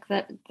Liz took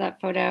that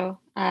photo,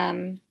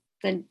 the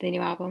new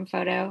album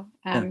photo.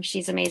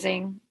 She's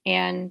amazing.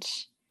 And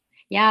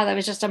that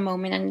was just a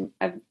moment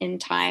in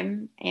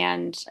time.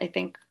 And I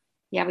think,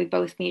 we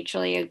both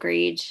mutually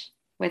agreed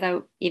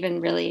without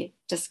even really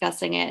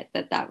discussing it,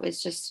 that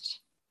was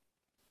just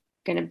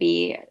going to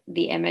be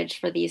the image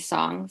for these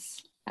songs.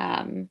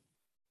 I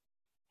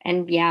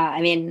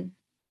mean,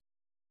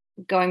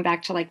 going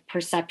back to like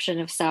perception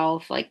of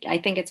self, like I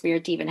think it's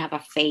weird to even have a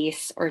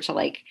face, or to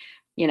like,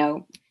 you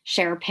know,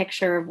 share a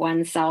picture of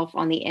oneself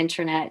on the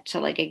internet to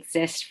like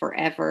exist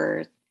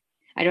forever.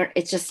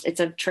 It's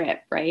a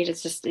trip, right?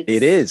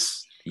 It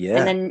is. Yeah.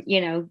 And then, you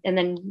know, and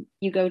then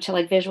you go to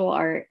like visual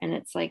art, and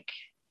it's like,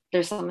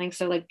 there's something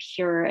so like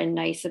pure and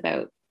nice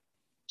about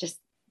just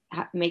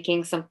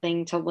making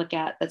something to look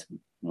at that's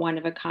one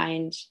of a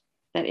kind,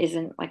 that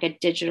isn't like a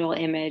digital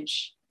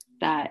image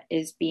that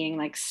is being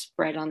like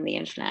spread on the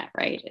internet,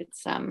 right?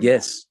 It's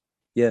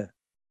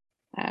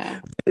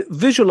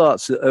visual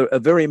arts are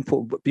very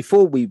important. But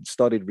before we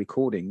started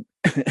recording,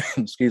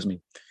 excuse me,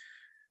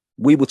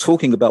 we were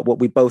talking about what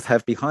we both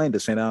have behind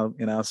us in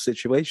our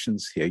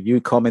situations here.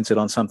 You commented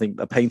on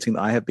a painting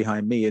that I have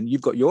behind me, and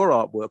you've got your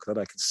artwork that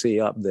I can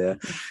see up there.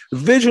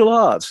 Visual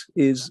art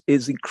is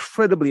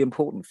incredibly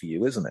important for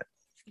you, isn't it?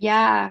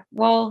 Yeah.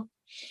 Well,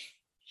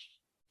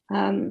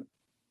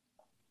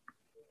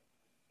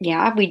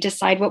 we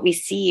decide what we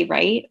see,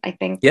 right? I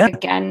think,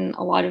 again,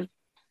 a lot of,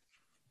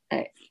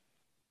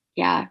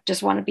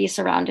 just want to be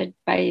surrounded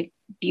by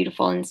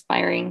beautiful,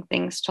 inspiring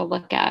things to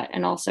look at,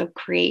 and also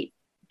create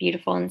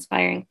beautiful,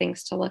 inspiring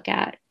things to look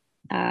at.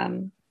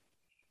 And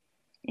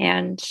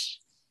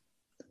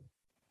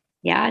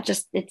yeah,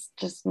 it's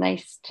just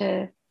nice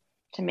to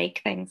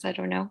make things. I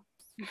don't know.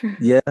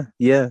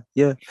 Yeah.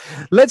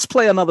 Let's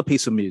play another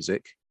piece of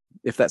music,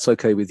 if that's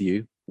okay with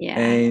you. Yeah.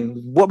 And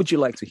what would you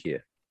like to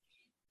hear?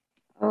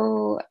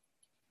 Oh,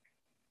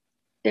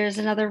 there's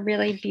another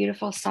really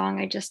beautiful song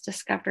I just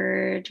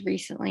discovered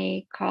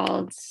recently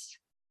called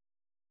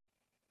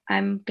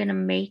I'm Gonna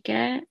Make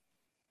It.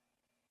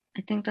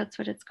 I think that's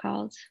what it's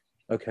called.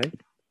 Okay.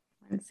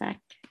 One sec.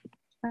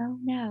 Oh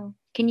no.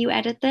 Can you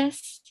edit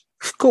this?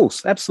 Of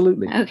course,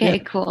 absolutely. Okay,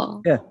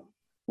 cool. Yeah.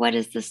 What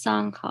is the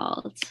song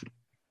called?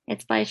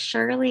 It's by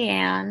Shirley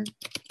Ann.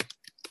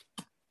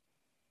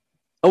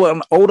 Oh,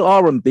 an old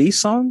R&B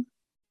song?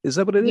 Is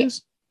that what it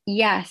is?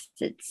 Yes,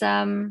 it's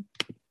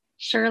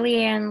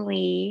Shirley Ann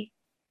Lee.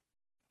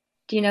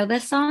 Do you know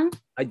this song?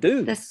 I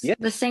do. The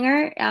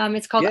singer.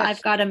 It's called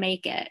I've Gotta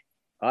Make It.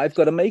 I've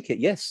Gotta Make It,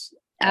 yes.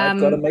 I've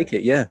Gotta Make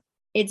It, yeah.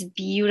 It's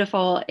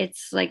beautiful.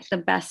 It's like the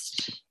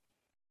best.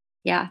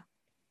 Yeah.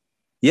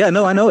 Yeah,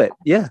 no, I know it.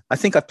 Yeah. I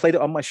think I've played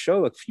it on my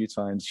show a few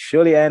times.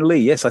 Shirley Ann Lee.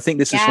 Yes, I think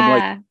this is from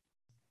like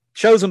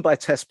chosen by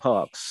Tess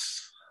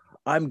Parks.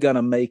 I'm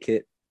Gonna Make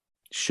It.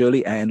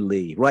 Shirley Ann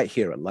Lee, right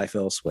here at Life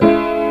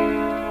Elsewhere.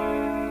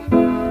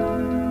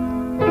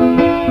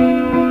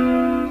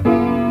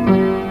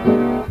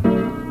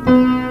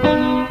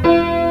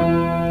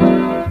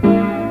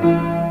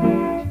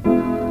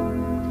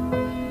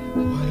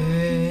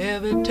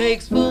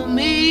 Takes for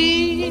me,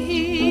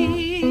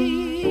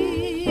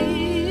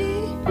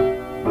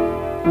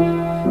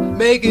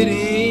 make it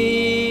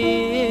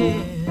in.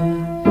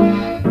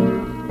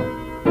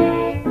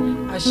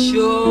 I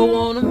sure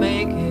wanna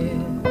make it.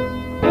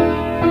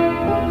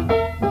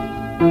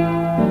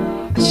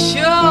 I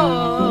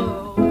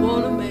sure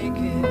wanna make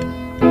it.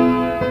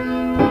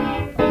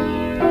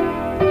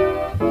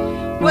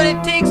 What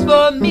it takes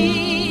for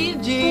me,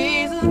 Jesus.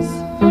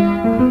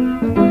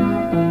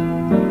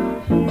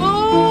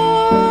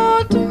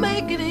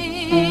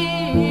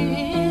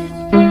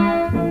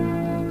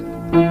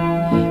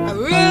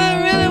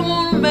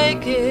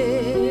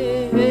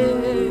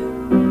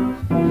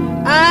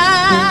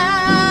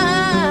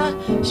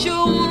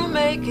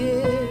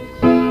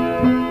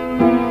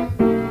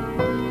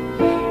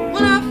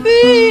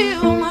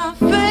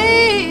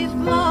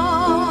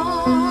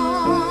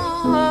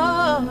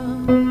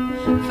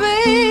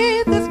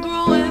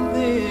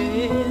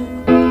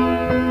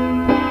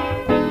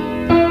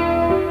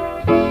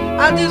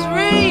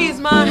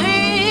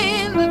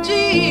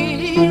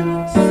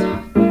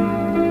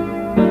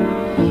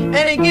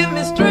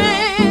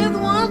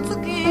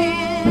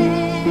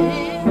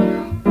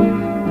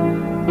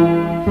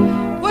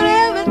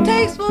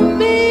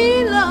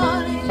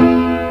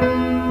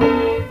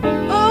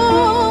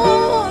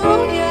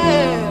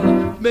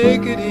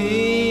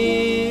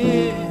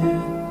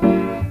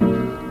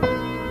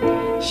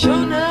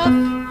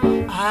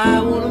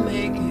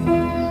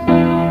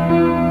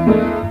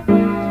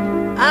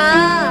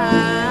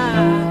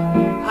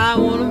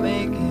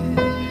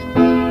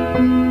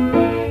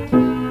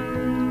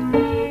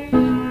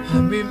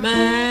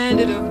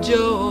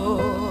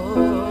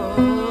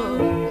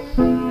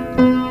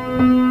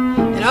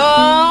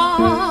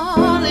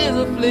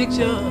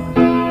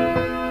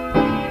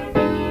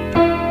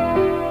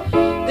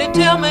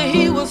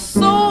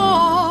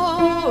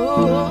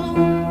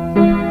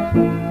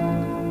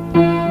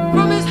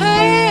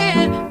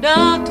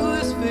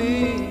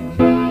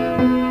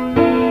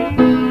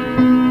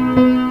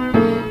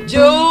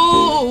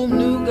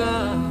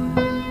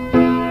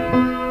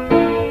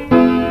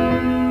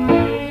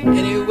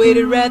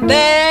 Right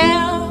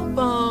there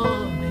for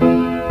me,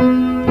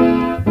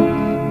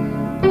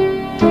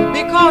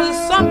 because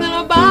it's something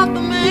about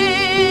the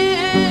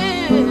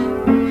man,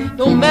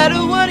 no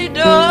matter what he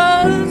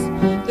does,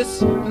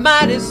 that's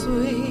mighty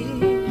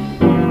sweet.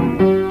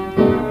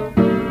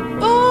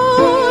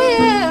 Oh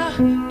yeah,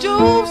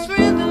 Job's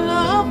friends and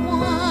loved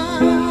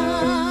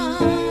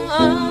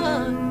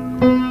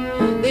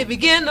ones, they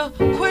begin to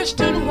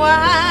question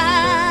why.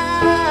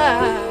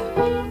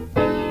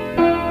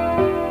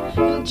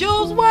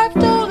 Joe's wife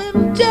told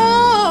him,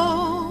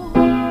 Joe,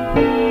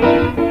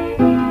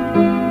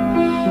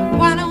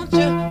 why don't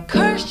you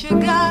curse your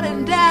God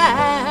and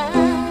die?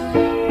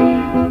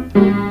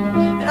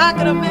 And I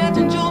can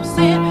imagine Job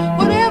saying,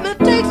 whatever it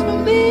takes for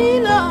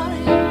me, Lord,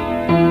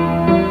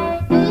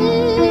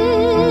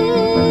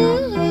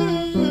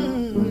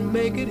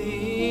 make it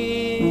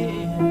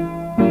in.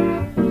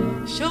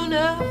 Sure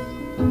enough,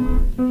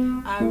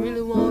 I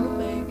really want to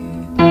make it.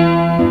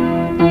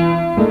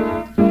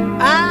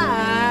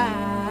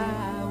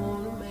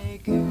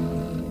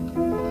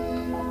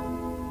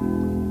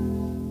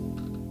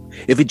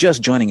 If you're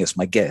just joining us,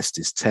 my guest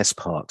is Tess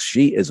Parks.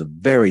 She is a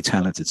very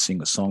talented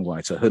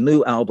singer-songwriter. Her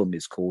new album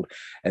is called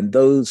And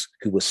Those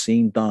Who Were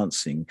Seen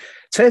Dancing.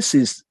 Tess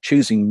is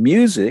choosing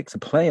music to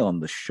play on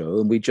the show,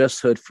 and we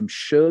just heard from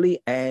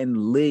Shirley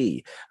Ann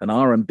Lee, an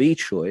R&B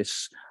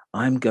choice,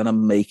 I'm Gonna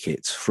Make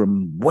It,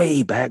 from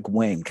way back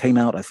when. Came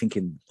out, I think,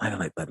 in, I don't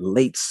know, the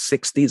late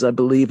 60s, I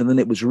believe, and then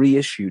it was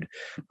reissued.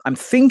 I'm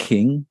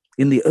thinking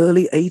in the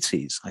early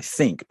 80s, I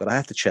think, but I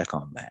have to check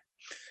on that.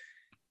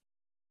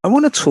 I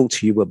want to talk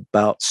to you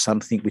about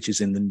something which is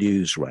in the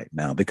news right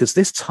now, because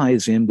this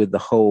ties in with the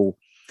whole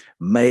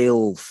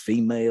male,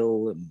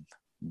 female, and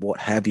what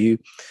have you.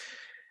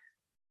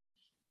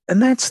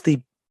 And that's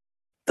the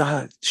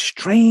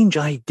strange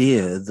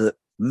idea that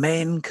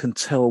men can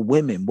tell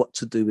women what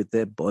to do with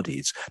their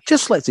bodies.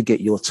 Just like to get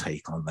your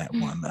take on that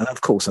one. And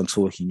of course, I'm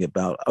talking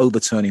about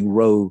overturning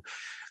Roe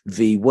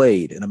v.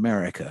 Wade in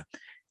America.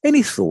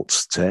 Any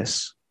thoughts,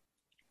 Tess?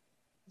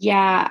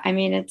 Yeah, I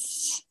mean,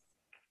 it's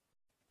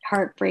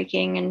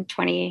heartbreaking in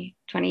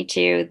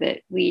 2022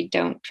 that we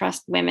don't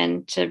trust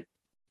women to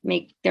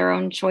make their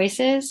own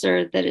choices,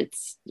 or that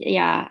it's,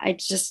 I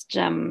just,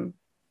 I'm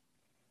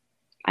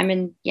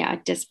in,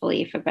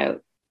 disbelief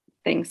about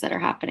things that are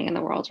happening in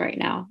the world right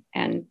now.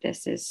 And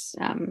this is,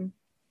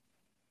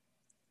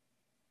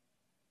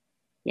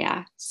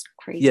 it's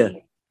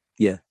crazy.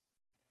 Yeah.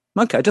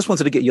 Okay, I just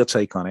wanted to get your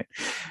take on it.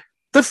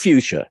 The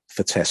future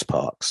for Tess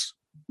Parks.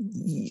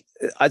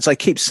 As I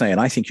keep saying,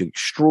 I think you're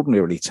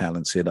extraordinarily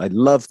talented. I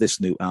love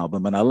this new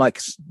album, and I like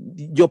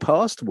your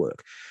past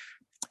work.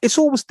 It's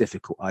always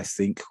difficult, I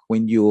think,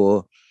 when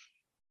you're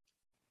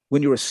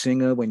a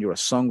singer, when you're a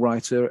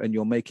songwriter, and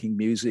you're making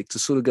music, to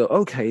sort of go,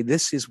 okay,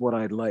 this is what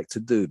I'd like to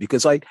do.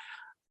 Because I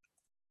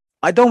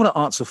don't want to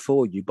answer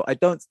for you, but I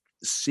don't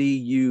see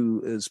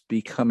you as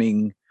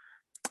becoming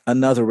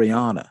another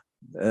Rihanna.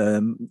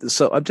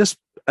 So I'm just,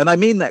 and I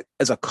mean that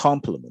as a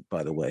compliment,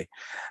 by the way.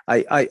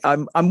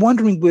 I'm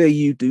wondering where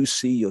you do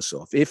see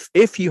yourself,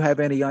 if you have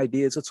any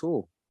ideas at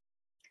all.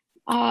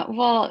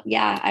 Well,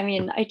 yeah, I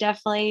mean, I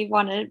definitely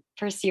want to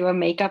pursue a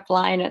makeup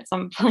line at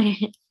some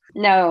point.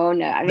 No, I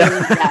mean,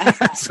 yeah.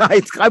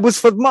 I was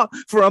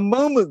for a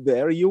moment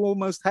there, you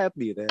almost had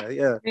me there.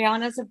 Yeah.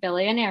 Rihanna's a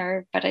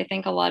billionaire, but I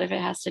think a lot of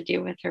it has to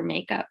do with her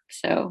makeup.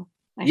 So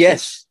I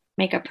yes, should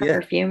make up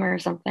her perfume or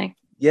something.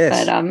 Yes.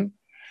 But I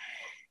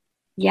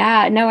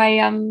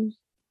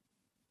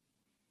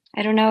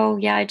don't know.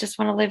 Yeah, I just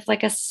want to live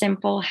like a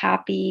simple,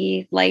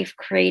 happy life,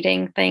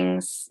 creating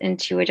things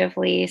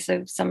intuitively.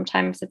 So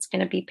sometimes it's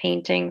going to be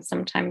painting.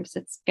 Sometimes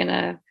it's going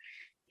to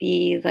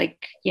be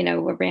like, a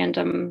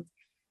random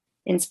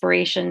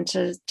inspiration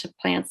to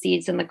plant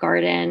seeds in the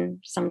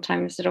garden.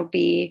 Sometimes it'll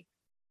be,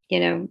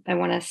 I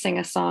want to sing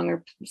a song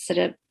or sit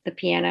at the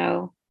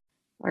piano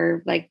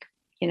or like,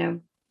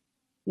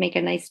 make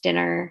a nice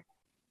dinner.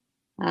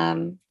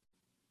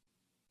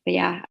 But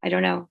yeah, I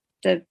don't know.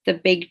 The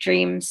big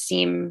dreams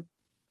seem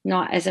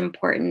not as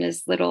important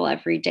as little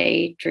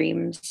everyday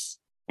dreams,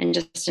 and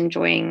just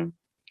enjoying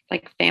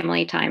like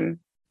family time.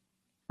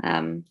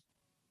 And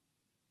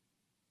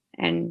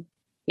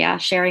yeah,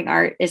 sharing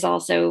art is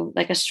also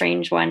like a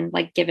strange one,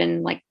 like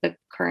given like the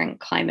current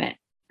climate,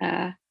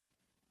 like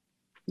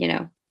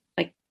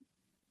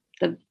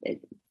the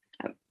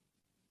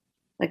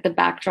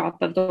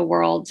backdrop of the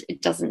world,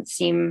 it doesn't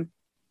seem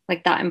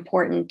like that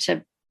important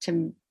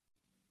to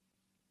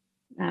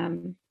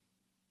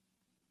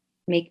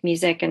make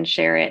music and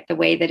share it the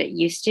way that it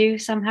used to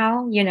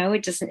somehow.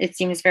 It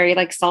seems very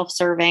like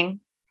self-serving.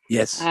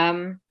 Yes.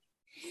 Are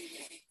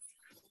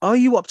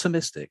you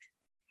optimistic?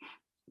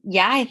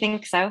 Yeah, I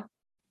think so.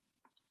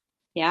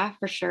 Yeah,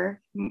 for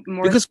sure.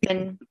 More because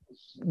than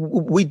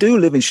we do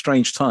live in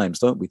strange times,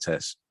 don't we,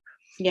 Tess?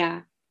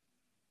 Yeah.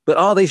 But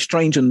are they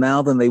stranger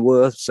now than they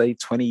were, say,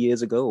 20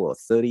 years ago or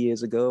 30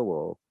 years ago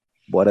or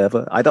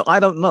whatever? I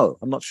don't know.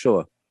 I'm not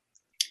sure.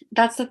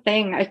 That's the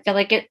thing. I feel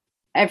like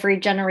every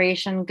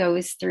generation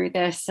goes through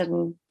this,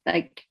 and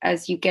like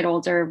as you get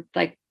older,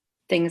 like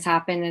things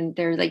happen, and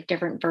there's like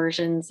different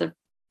versions of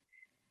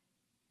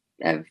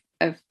a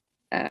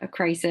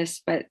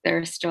crisis, but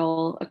there's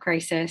still a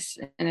crisis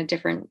in a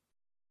different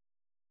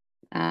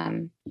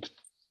a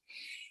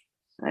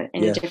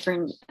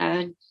different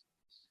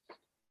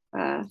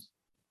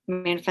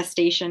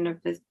manifestation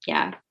of this.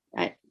 I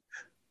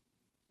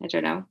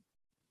don't know.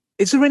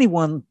 Is there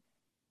anyone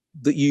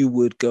that you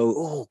would go,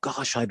 oh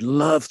gosh, I'd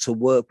love to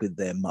work with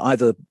them,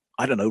 either,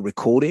 I don't know,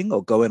 recording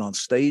or going on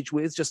stage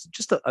with,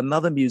 just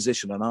another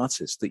musician, an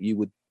artist that you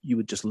would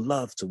just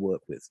love to work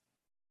with?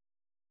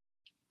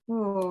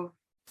 Oh,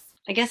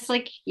 I guess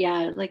like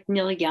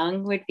Neil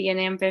Young would be an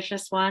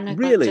ambitious one. I'd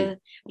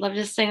love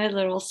to sing a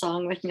little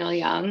song with Neil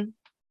Young.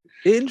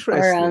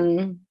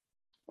 Interesting.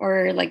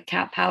 Or like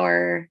Cat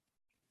Power.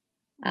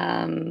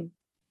 I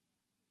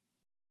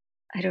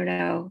don't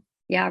know.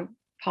 Yeah,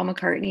 Paul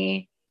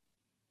McCartney.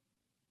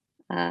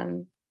 I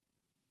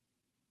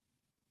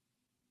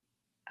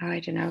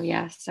don't know.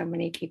 Yeah, so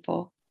many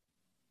people.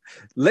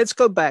 Let's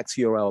go back to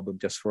your album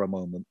just for a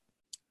moment,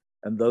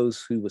 and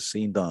Those Who Were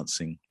Seen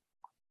Dancing.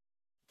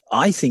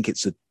 I think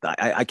it's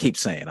I keep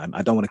saying,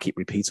 I don't want to keep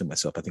repeating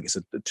myself. I think it's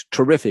a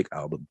terrific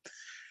album.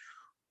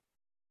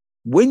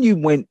 When you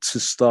went to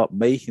start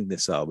making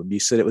this album, you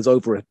said it was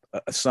over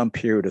some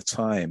period of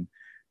time.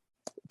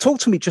 Talk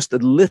to me just a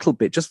little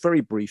bit, just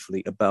very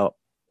briefly, about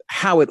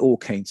how it all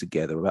came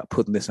together, about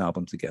putting this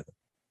album together.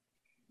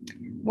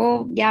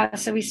 Well, yeah,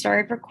 so we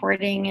started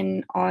recording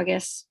in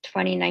August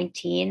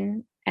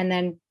 2019, and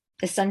then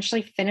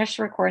essentially finished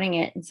recording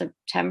it in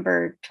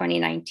September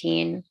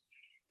 2019.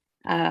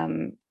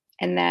 And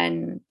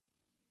then,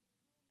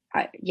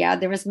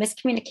 there was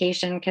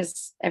miscommunication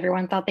because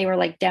everyone thought they were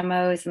like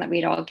demos and that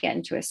we'd all get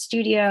into a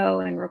studio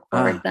and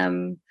record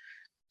them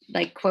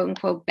like quote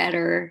unquote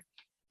better.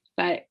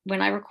 But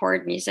when I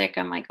record music,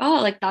 I'm like,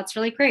 oh, like that's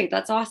really great.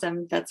 That's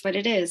awesome. That's what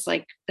it is.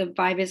 Like the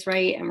vibe is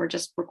right. And we're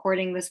just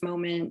recording this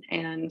moment.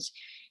 And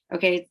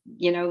okay,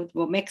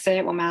 we'll mix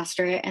it, we'll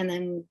master it. And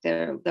then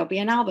there'll be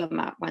an album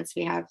out once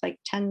we have like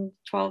 10,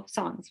 12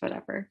 songs,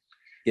 whatever.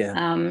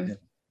 Yeah.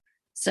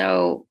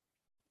 So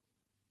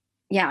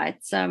yeah,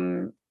 it's,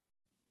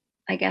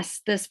 I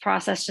guess this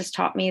process just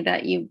taught me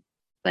that you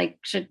like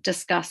should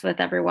discuss with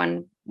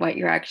everyone what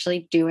you're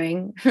actually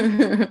doing.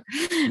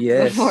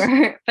 Yes.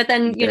 Before. But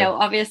then,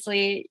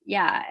 obviously,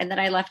 yeah. And then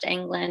I left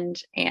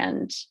England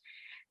and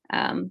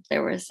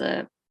there was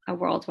a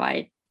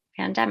worldwide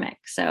pandemic.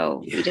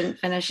 So we didn't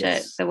finish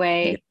it the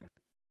way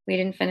we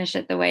didn't finish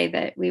it the way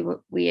that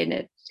we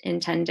had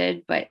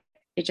intended, but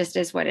it just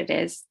is what it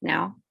is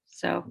now.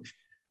 So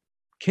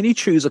can you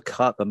choose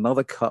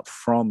another cut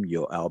from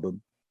your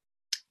album?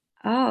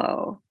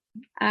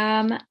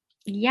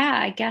 Yeah,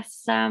 I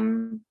guess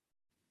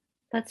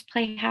let's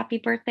play Happy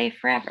Birthday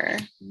Forever.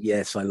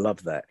 Yes, I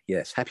love that.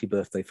 Yes, Happy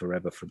Birthday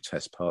Forever from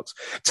Tess Parks.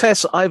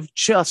 Tess, I've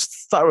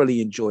just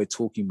thoroughly enjoyed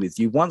talking with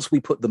you. Once we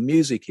put the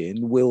music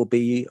in, we'll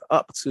be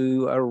up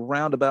to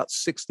around about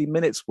 60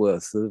 minutes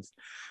worth of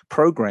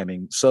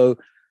programming. So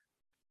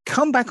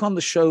come back on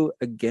the show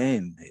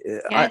again.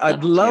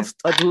 I'd love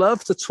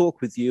to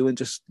talk with you and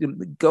just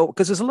go,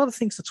 because there's a lot of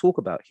things to talk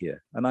about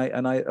here, and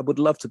I would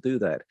love to do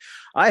that.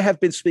 I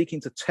have been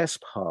speaking to Tess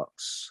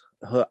Parks.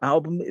 Her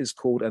album is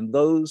called And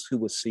Those Who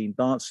Were Seen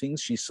Dancing.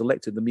 She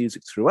selected the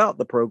music throughout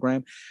the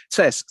program.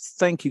 Tess,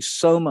 thank you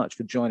so much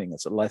for joining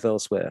us at Life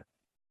Elsewhere.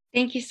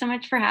 Thank you so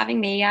much for having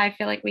me. Yeah, I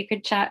feel like we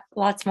could chat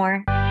lots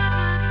more.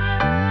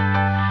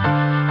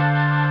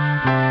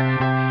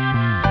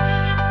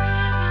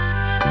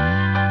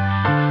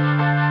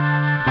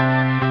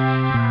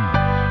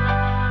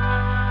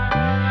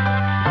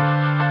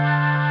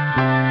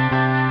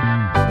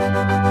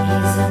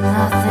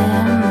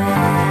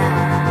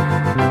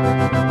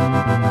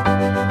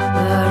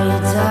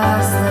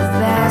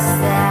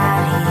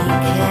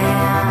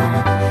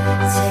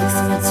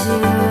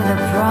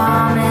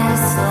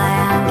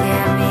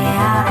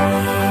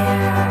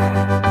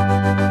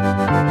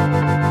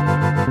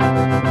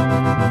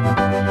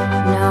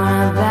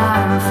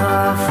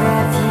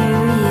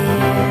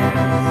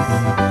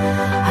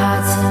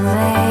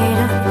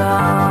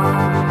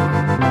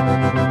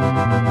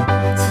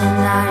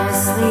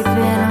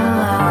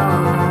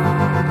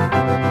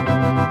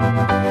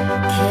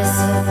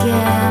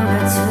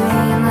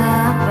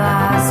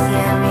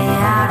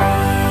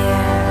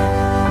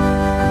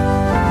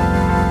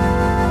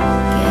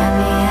 Get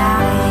me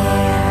out of here.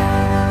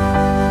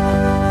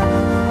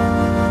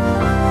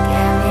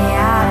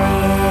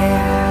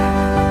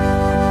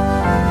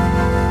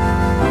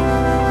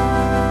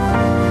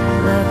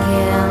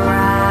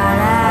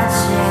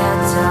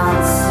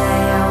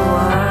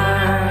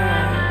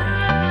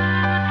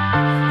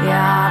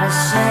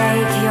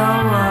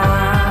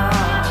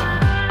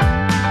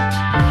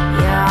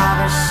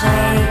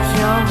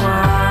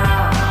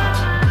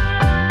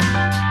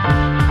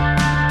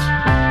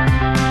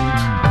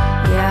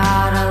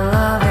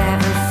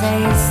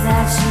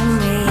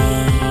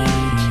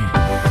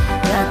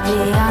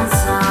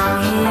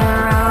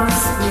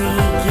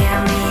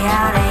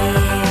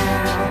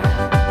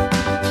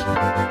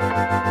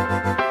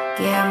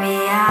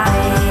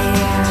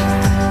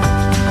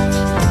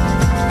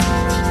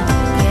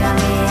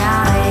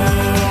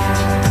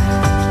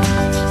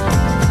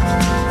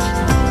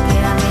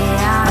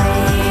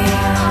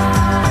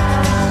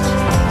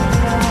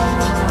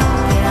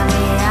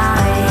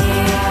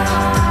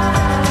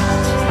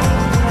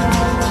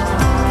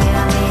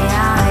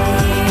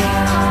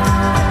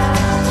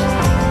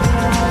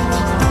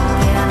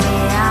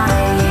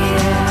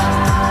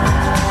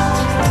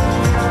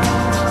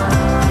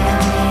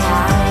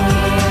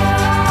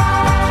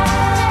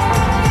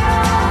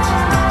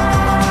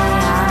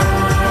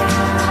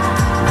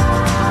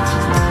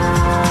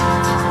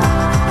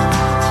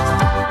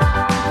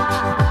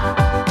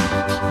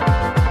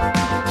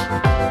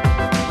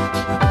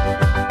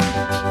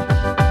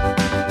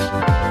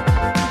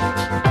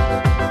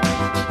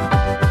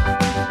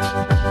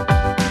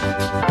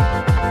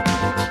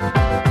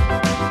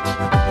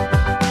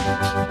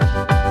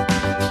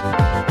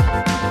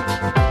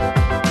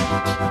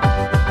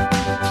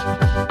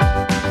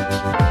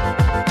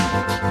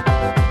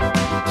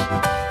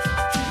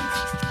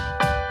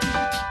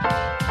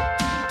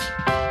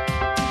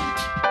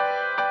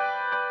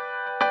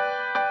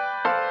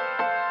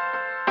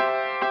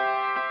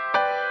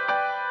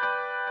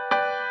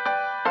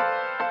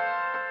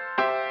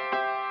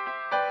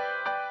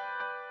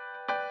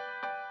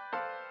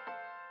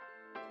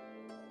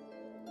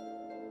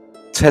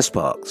 Tess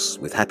Parks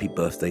with Happy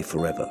Birthday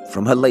Forever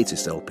from her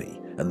latest LP,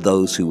 And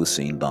Those Who Were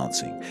Seen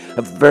Dancing.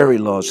 A very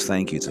large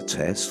thank you to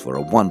Tess for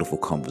a wonderful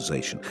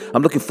conversation.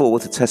 I'm looking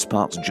forward to Tess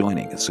Parks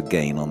joining us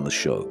again on the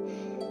show.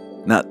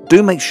 Now,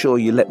 do make sure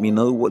you let me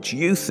know what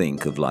you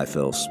think of Life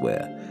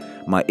Elsewhere.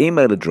 My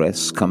email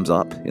address comes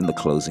up in the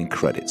closing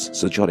credits,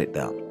 so jot it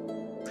down.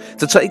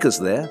 To take us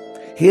there,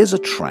 here's a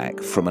track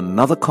from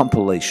another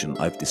compilation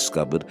I've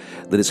discovered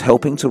that is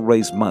helping to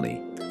raise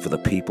money for the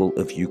people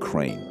of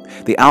Ukraine.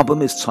 The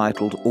album is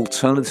titled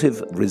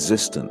Alternative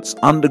Resistance,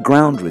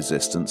 Underground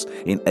Resistance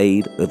in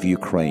Aid of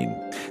Ukraine.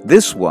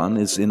 This one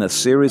is in a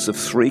series of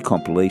 3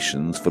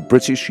 compilations for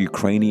British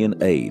Ukrainian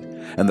aid,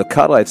 and the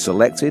cut I've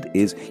selected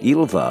is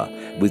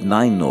Ilva with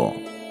Nine Nor.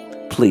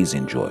 Please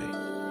enjoy.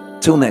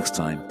 Till next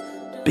time,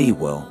 be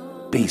well,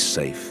 be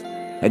safe,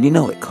 and you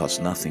know it costs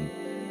nothing.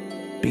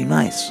 Be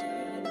nice.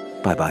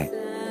 Bye-bye.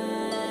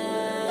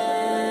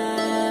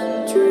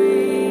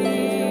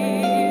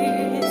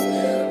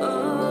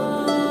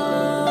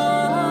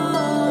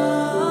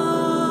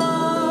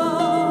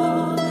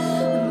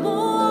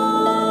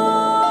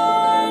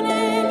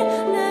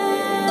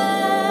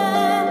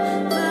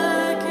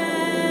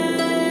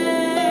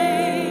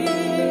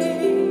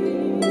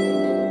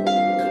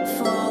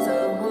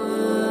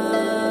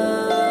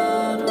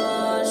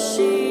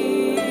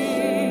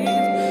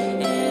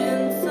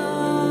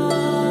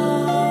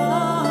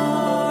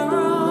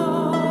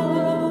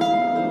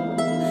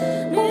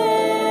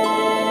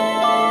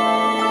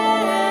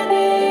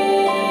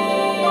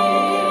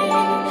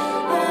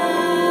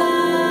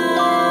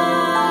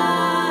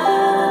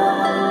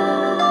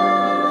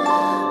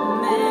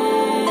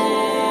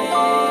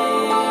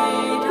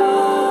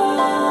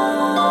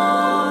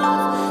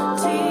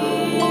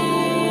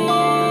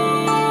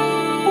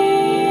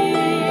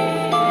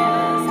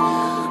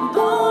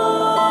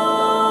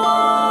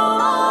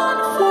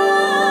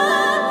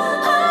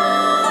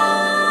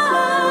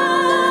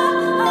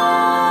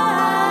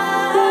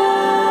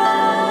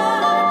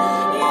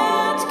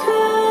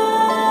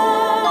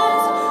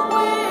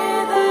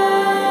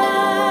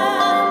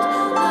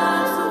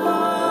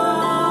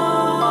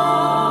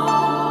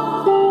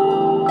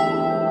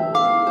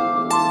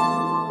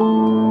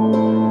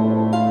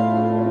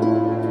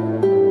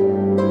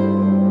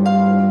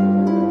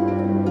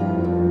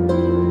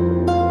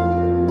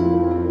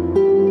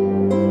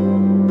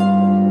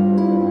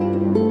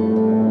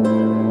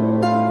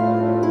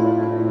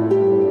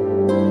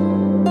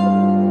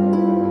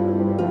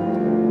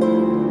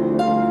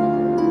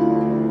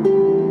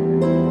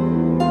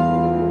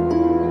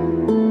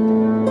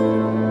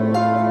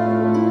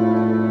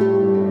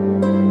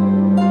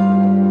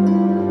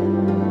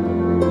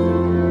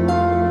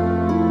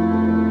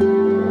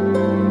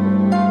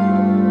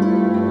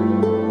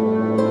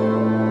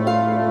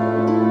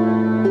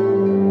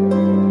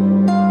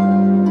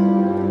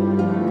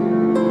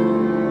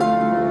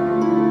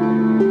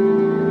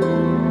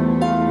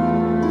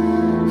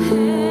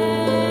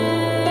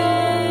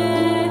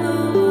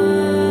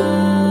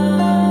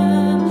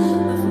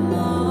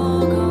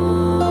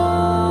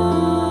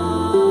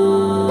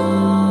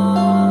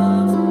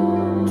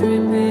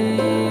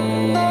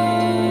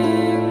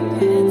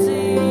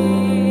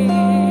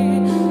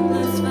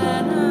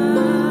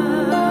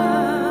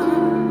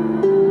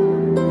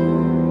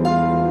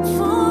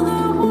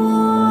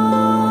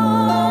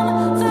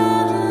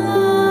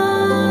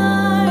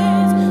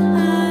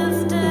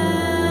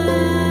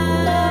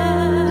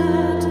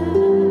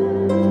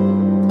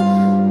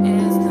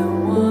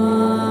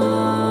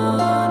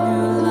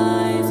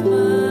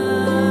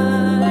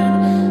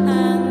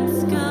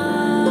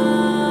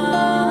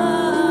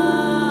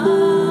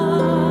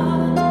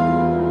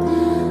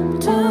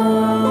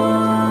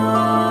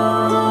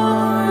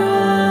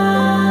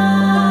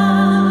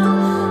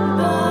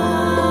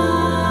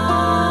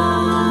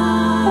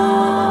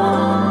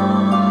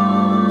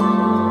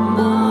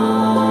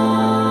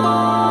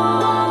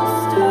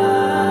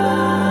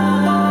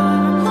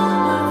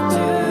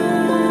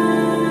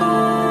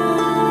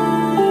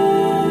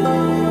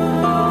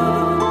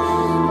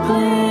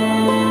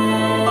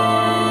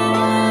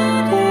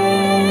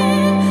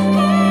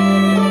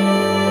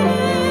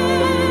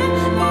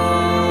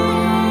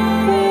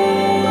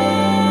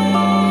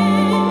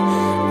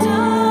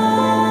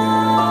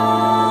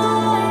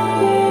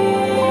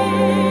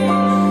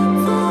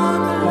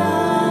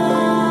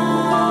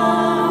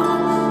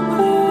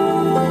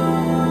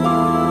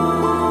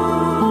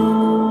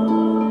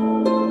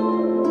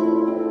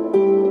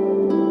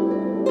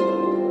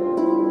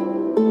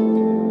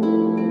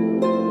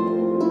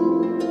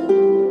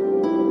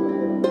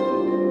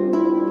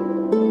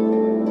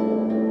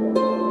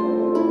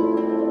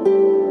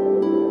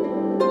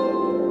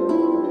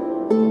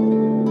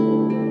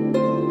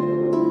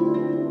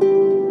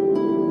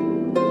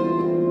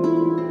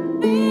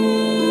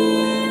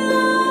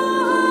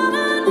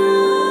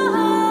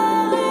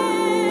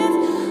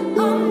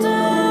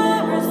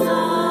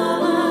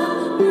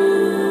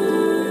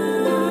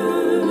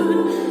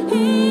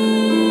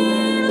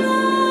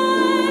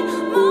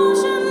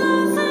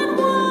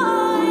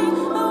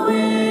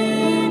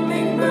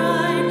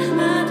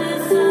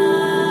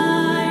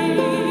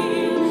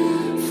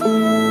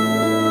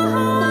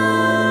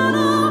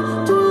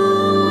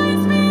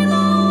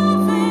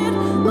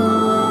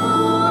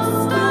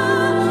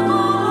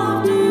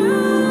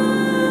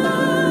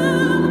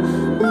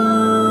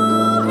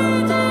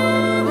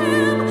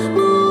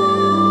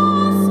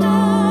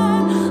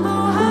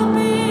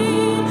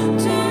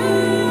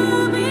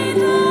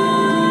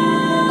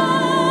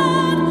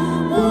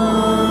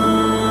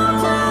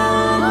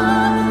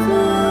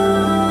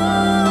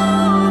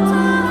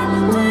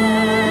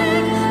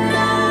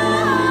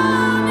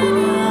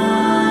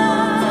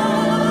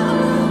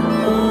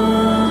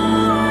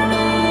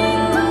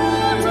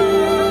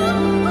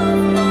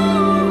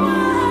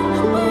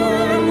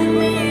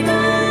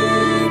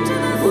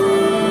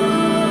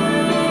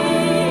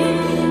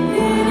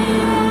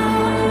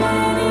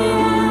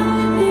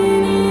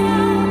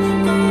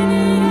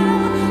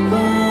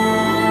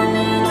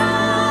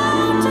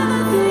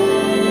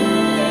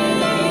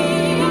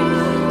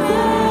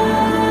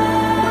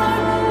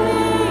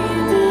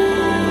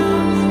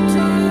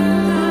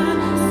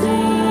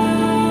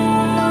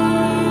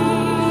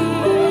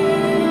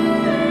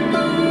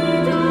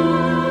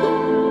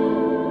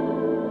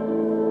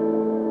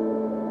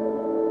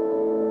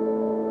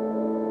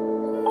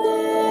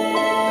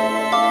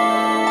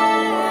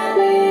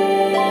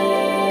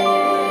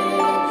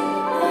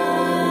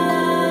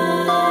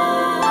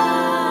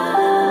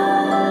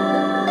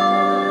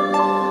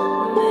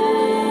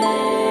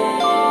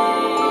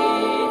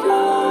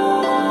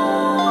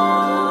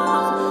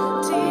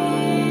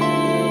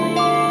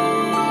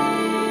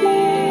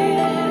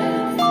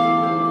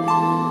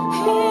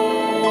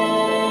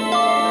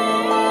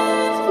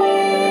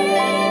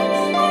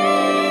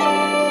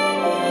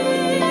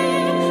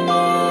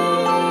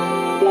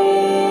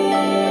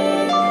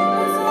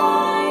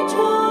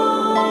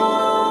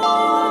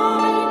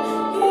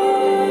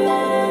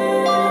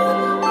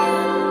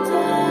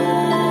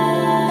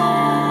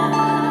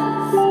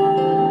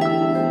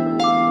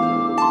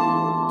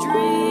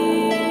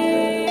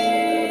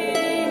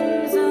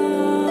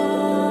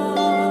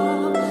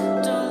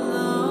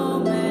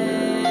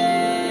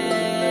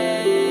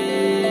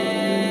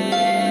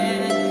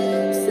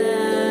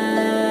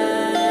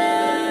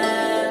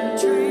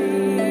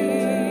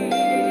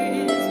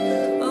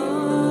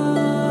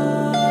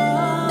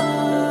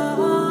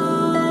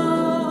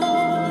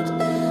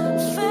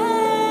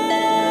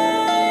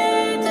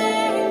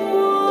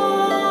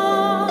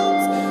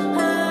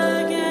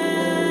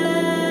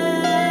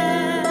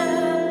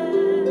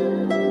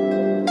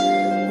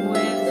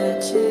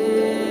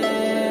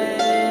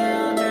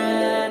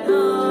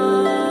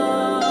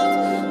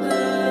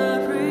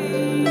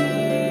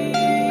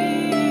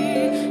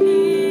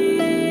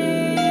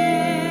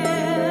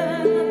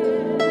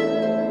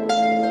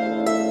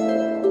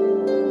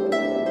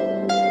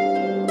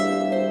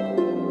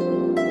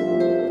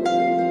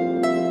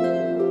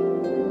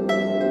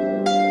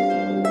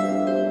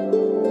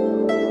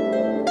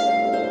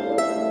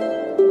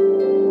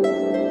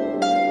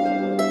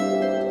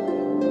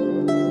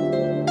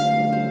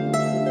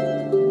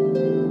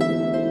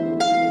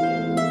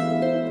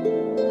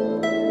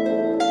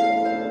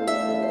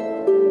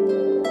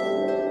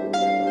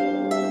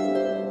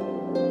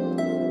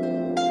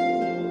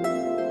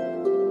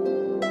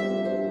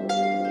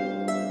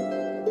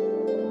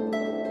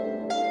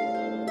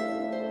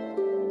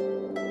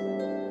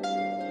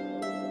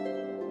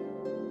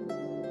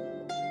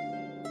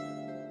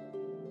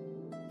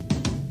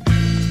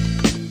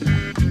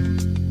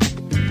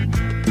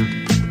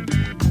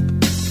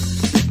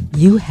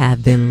 You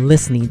have been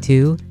listening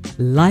to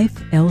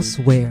Life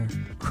Elsewhere,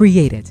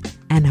 created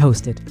and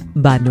hosted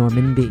by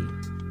Norman B.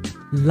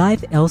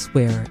 Life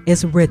Elsewhere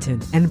is written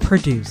and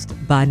produced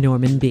by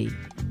Norman B.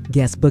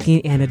 Guest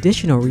booking and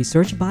additional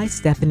research by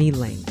Stephanie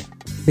Lane.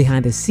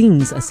 Behind the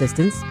scenes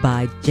assistance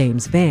by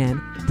James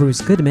Vann,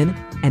 Bruce Goodman,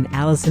 and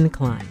Allison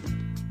Klein.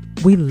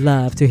 We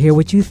love to hear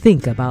what you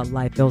think about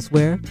Life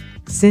Elsewhere.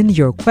 Send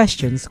your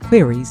questions,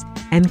 queries,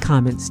 and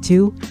comments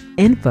to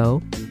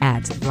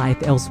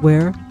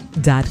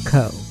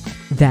info@lifeelsewhere.co.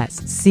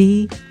 That's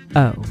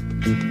C-O.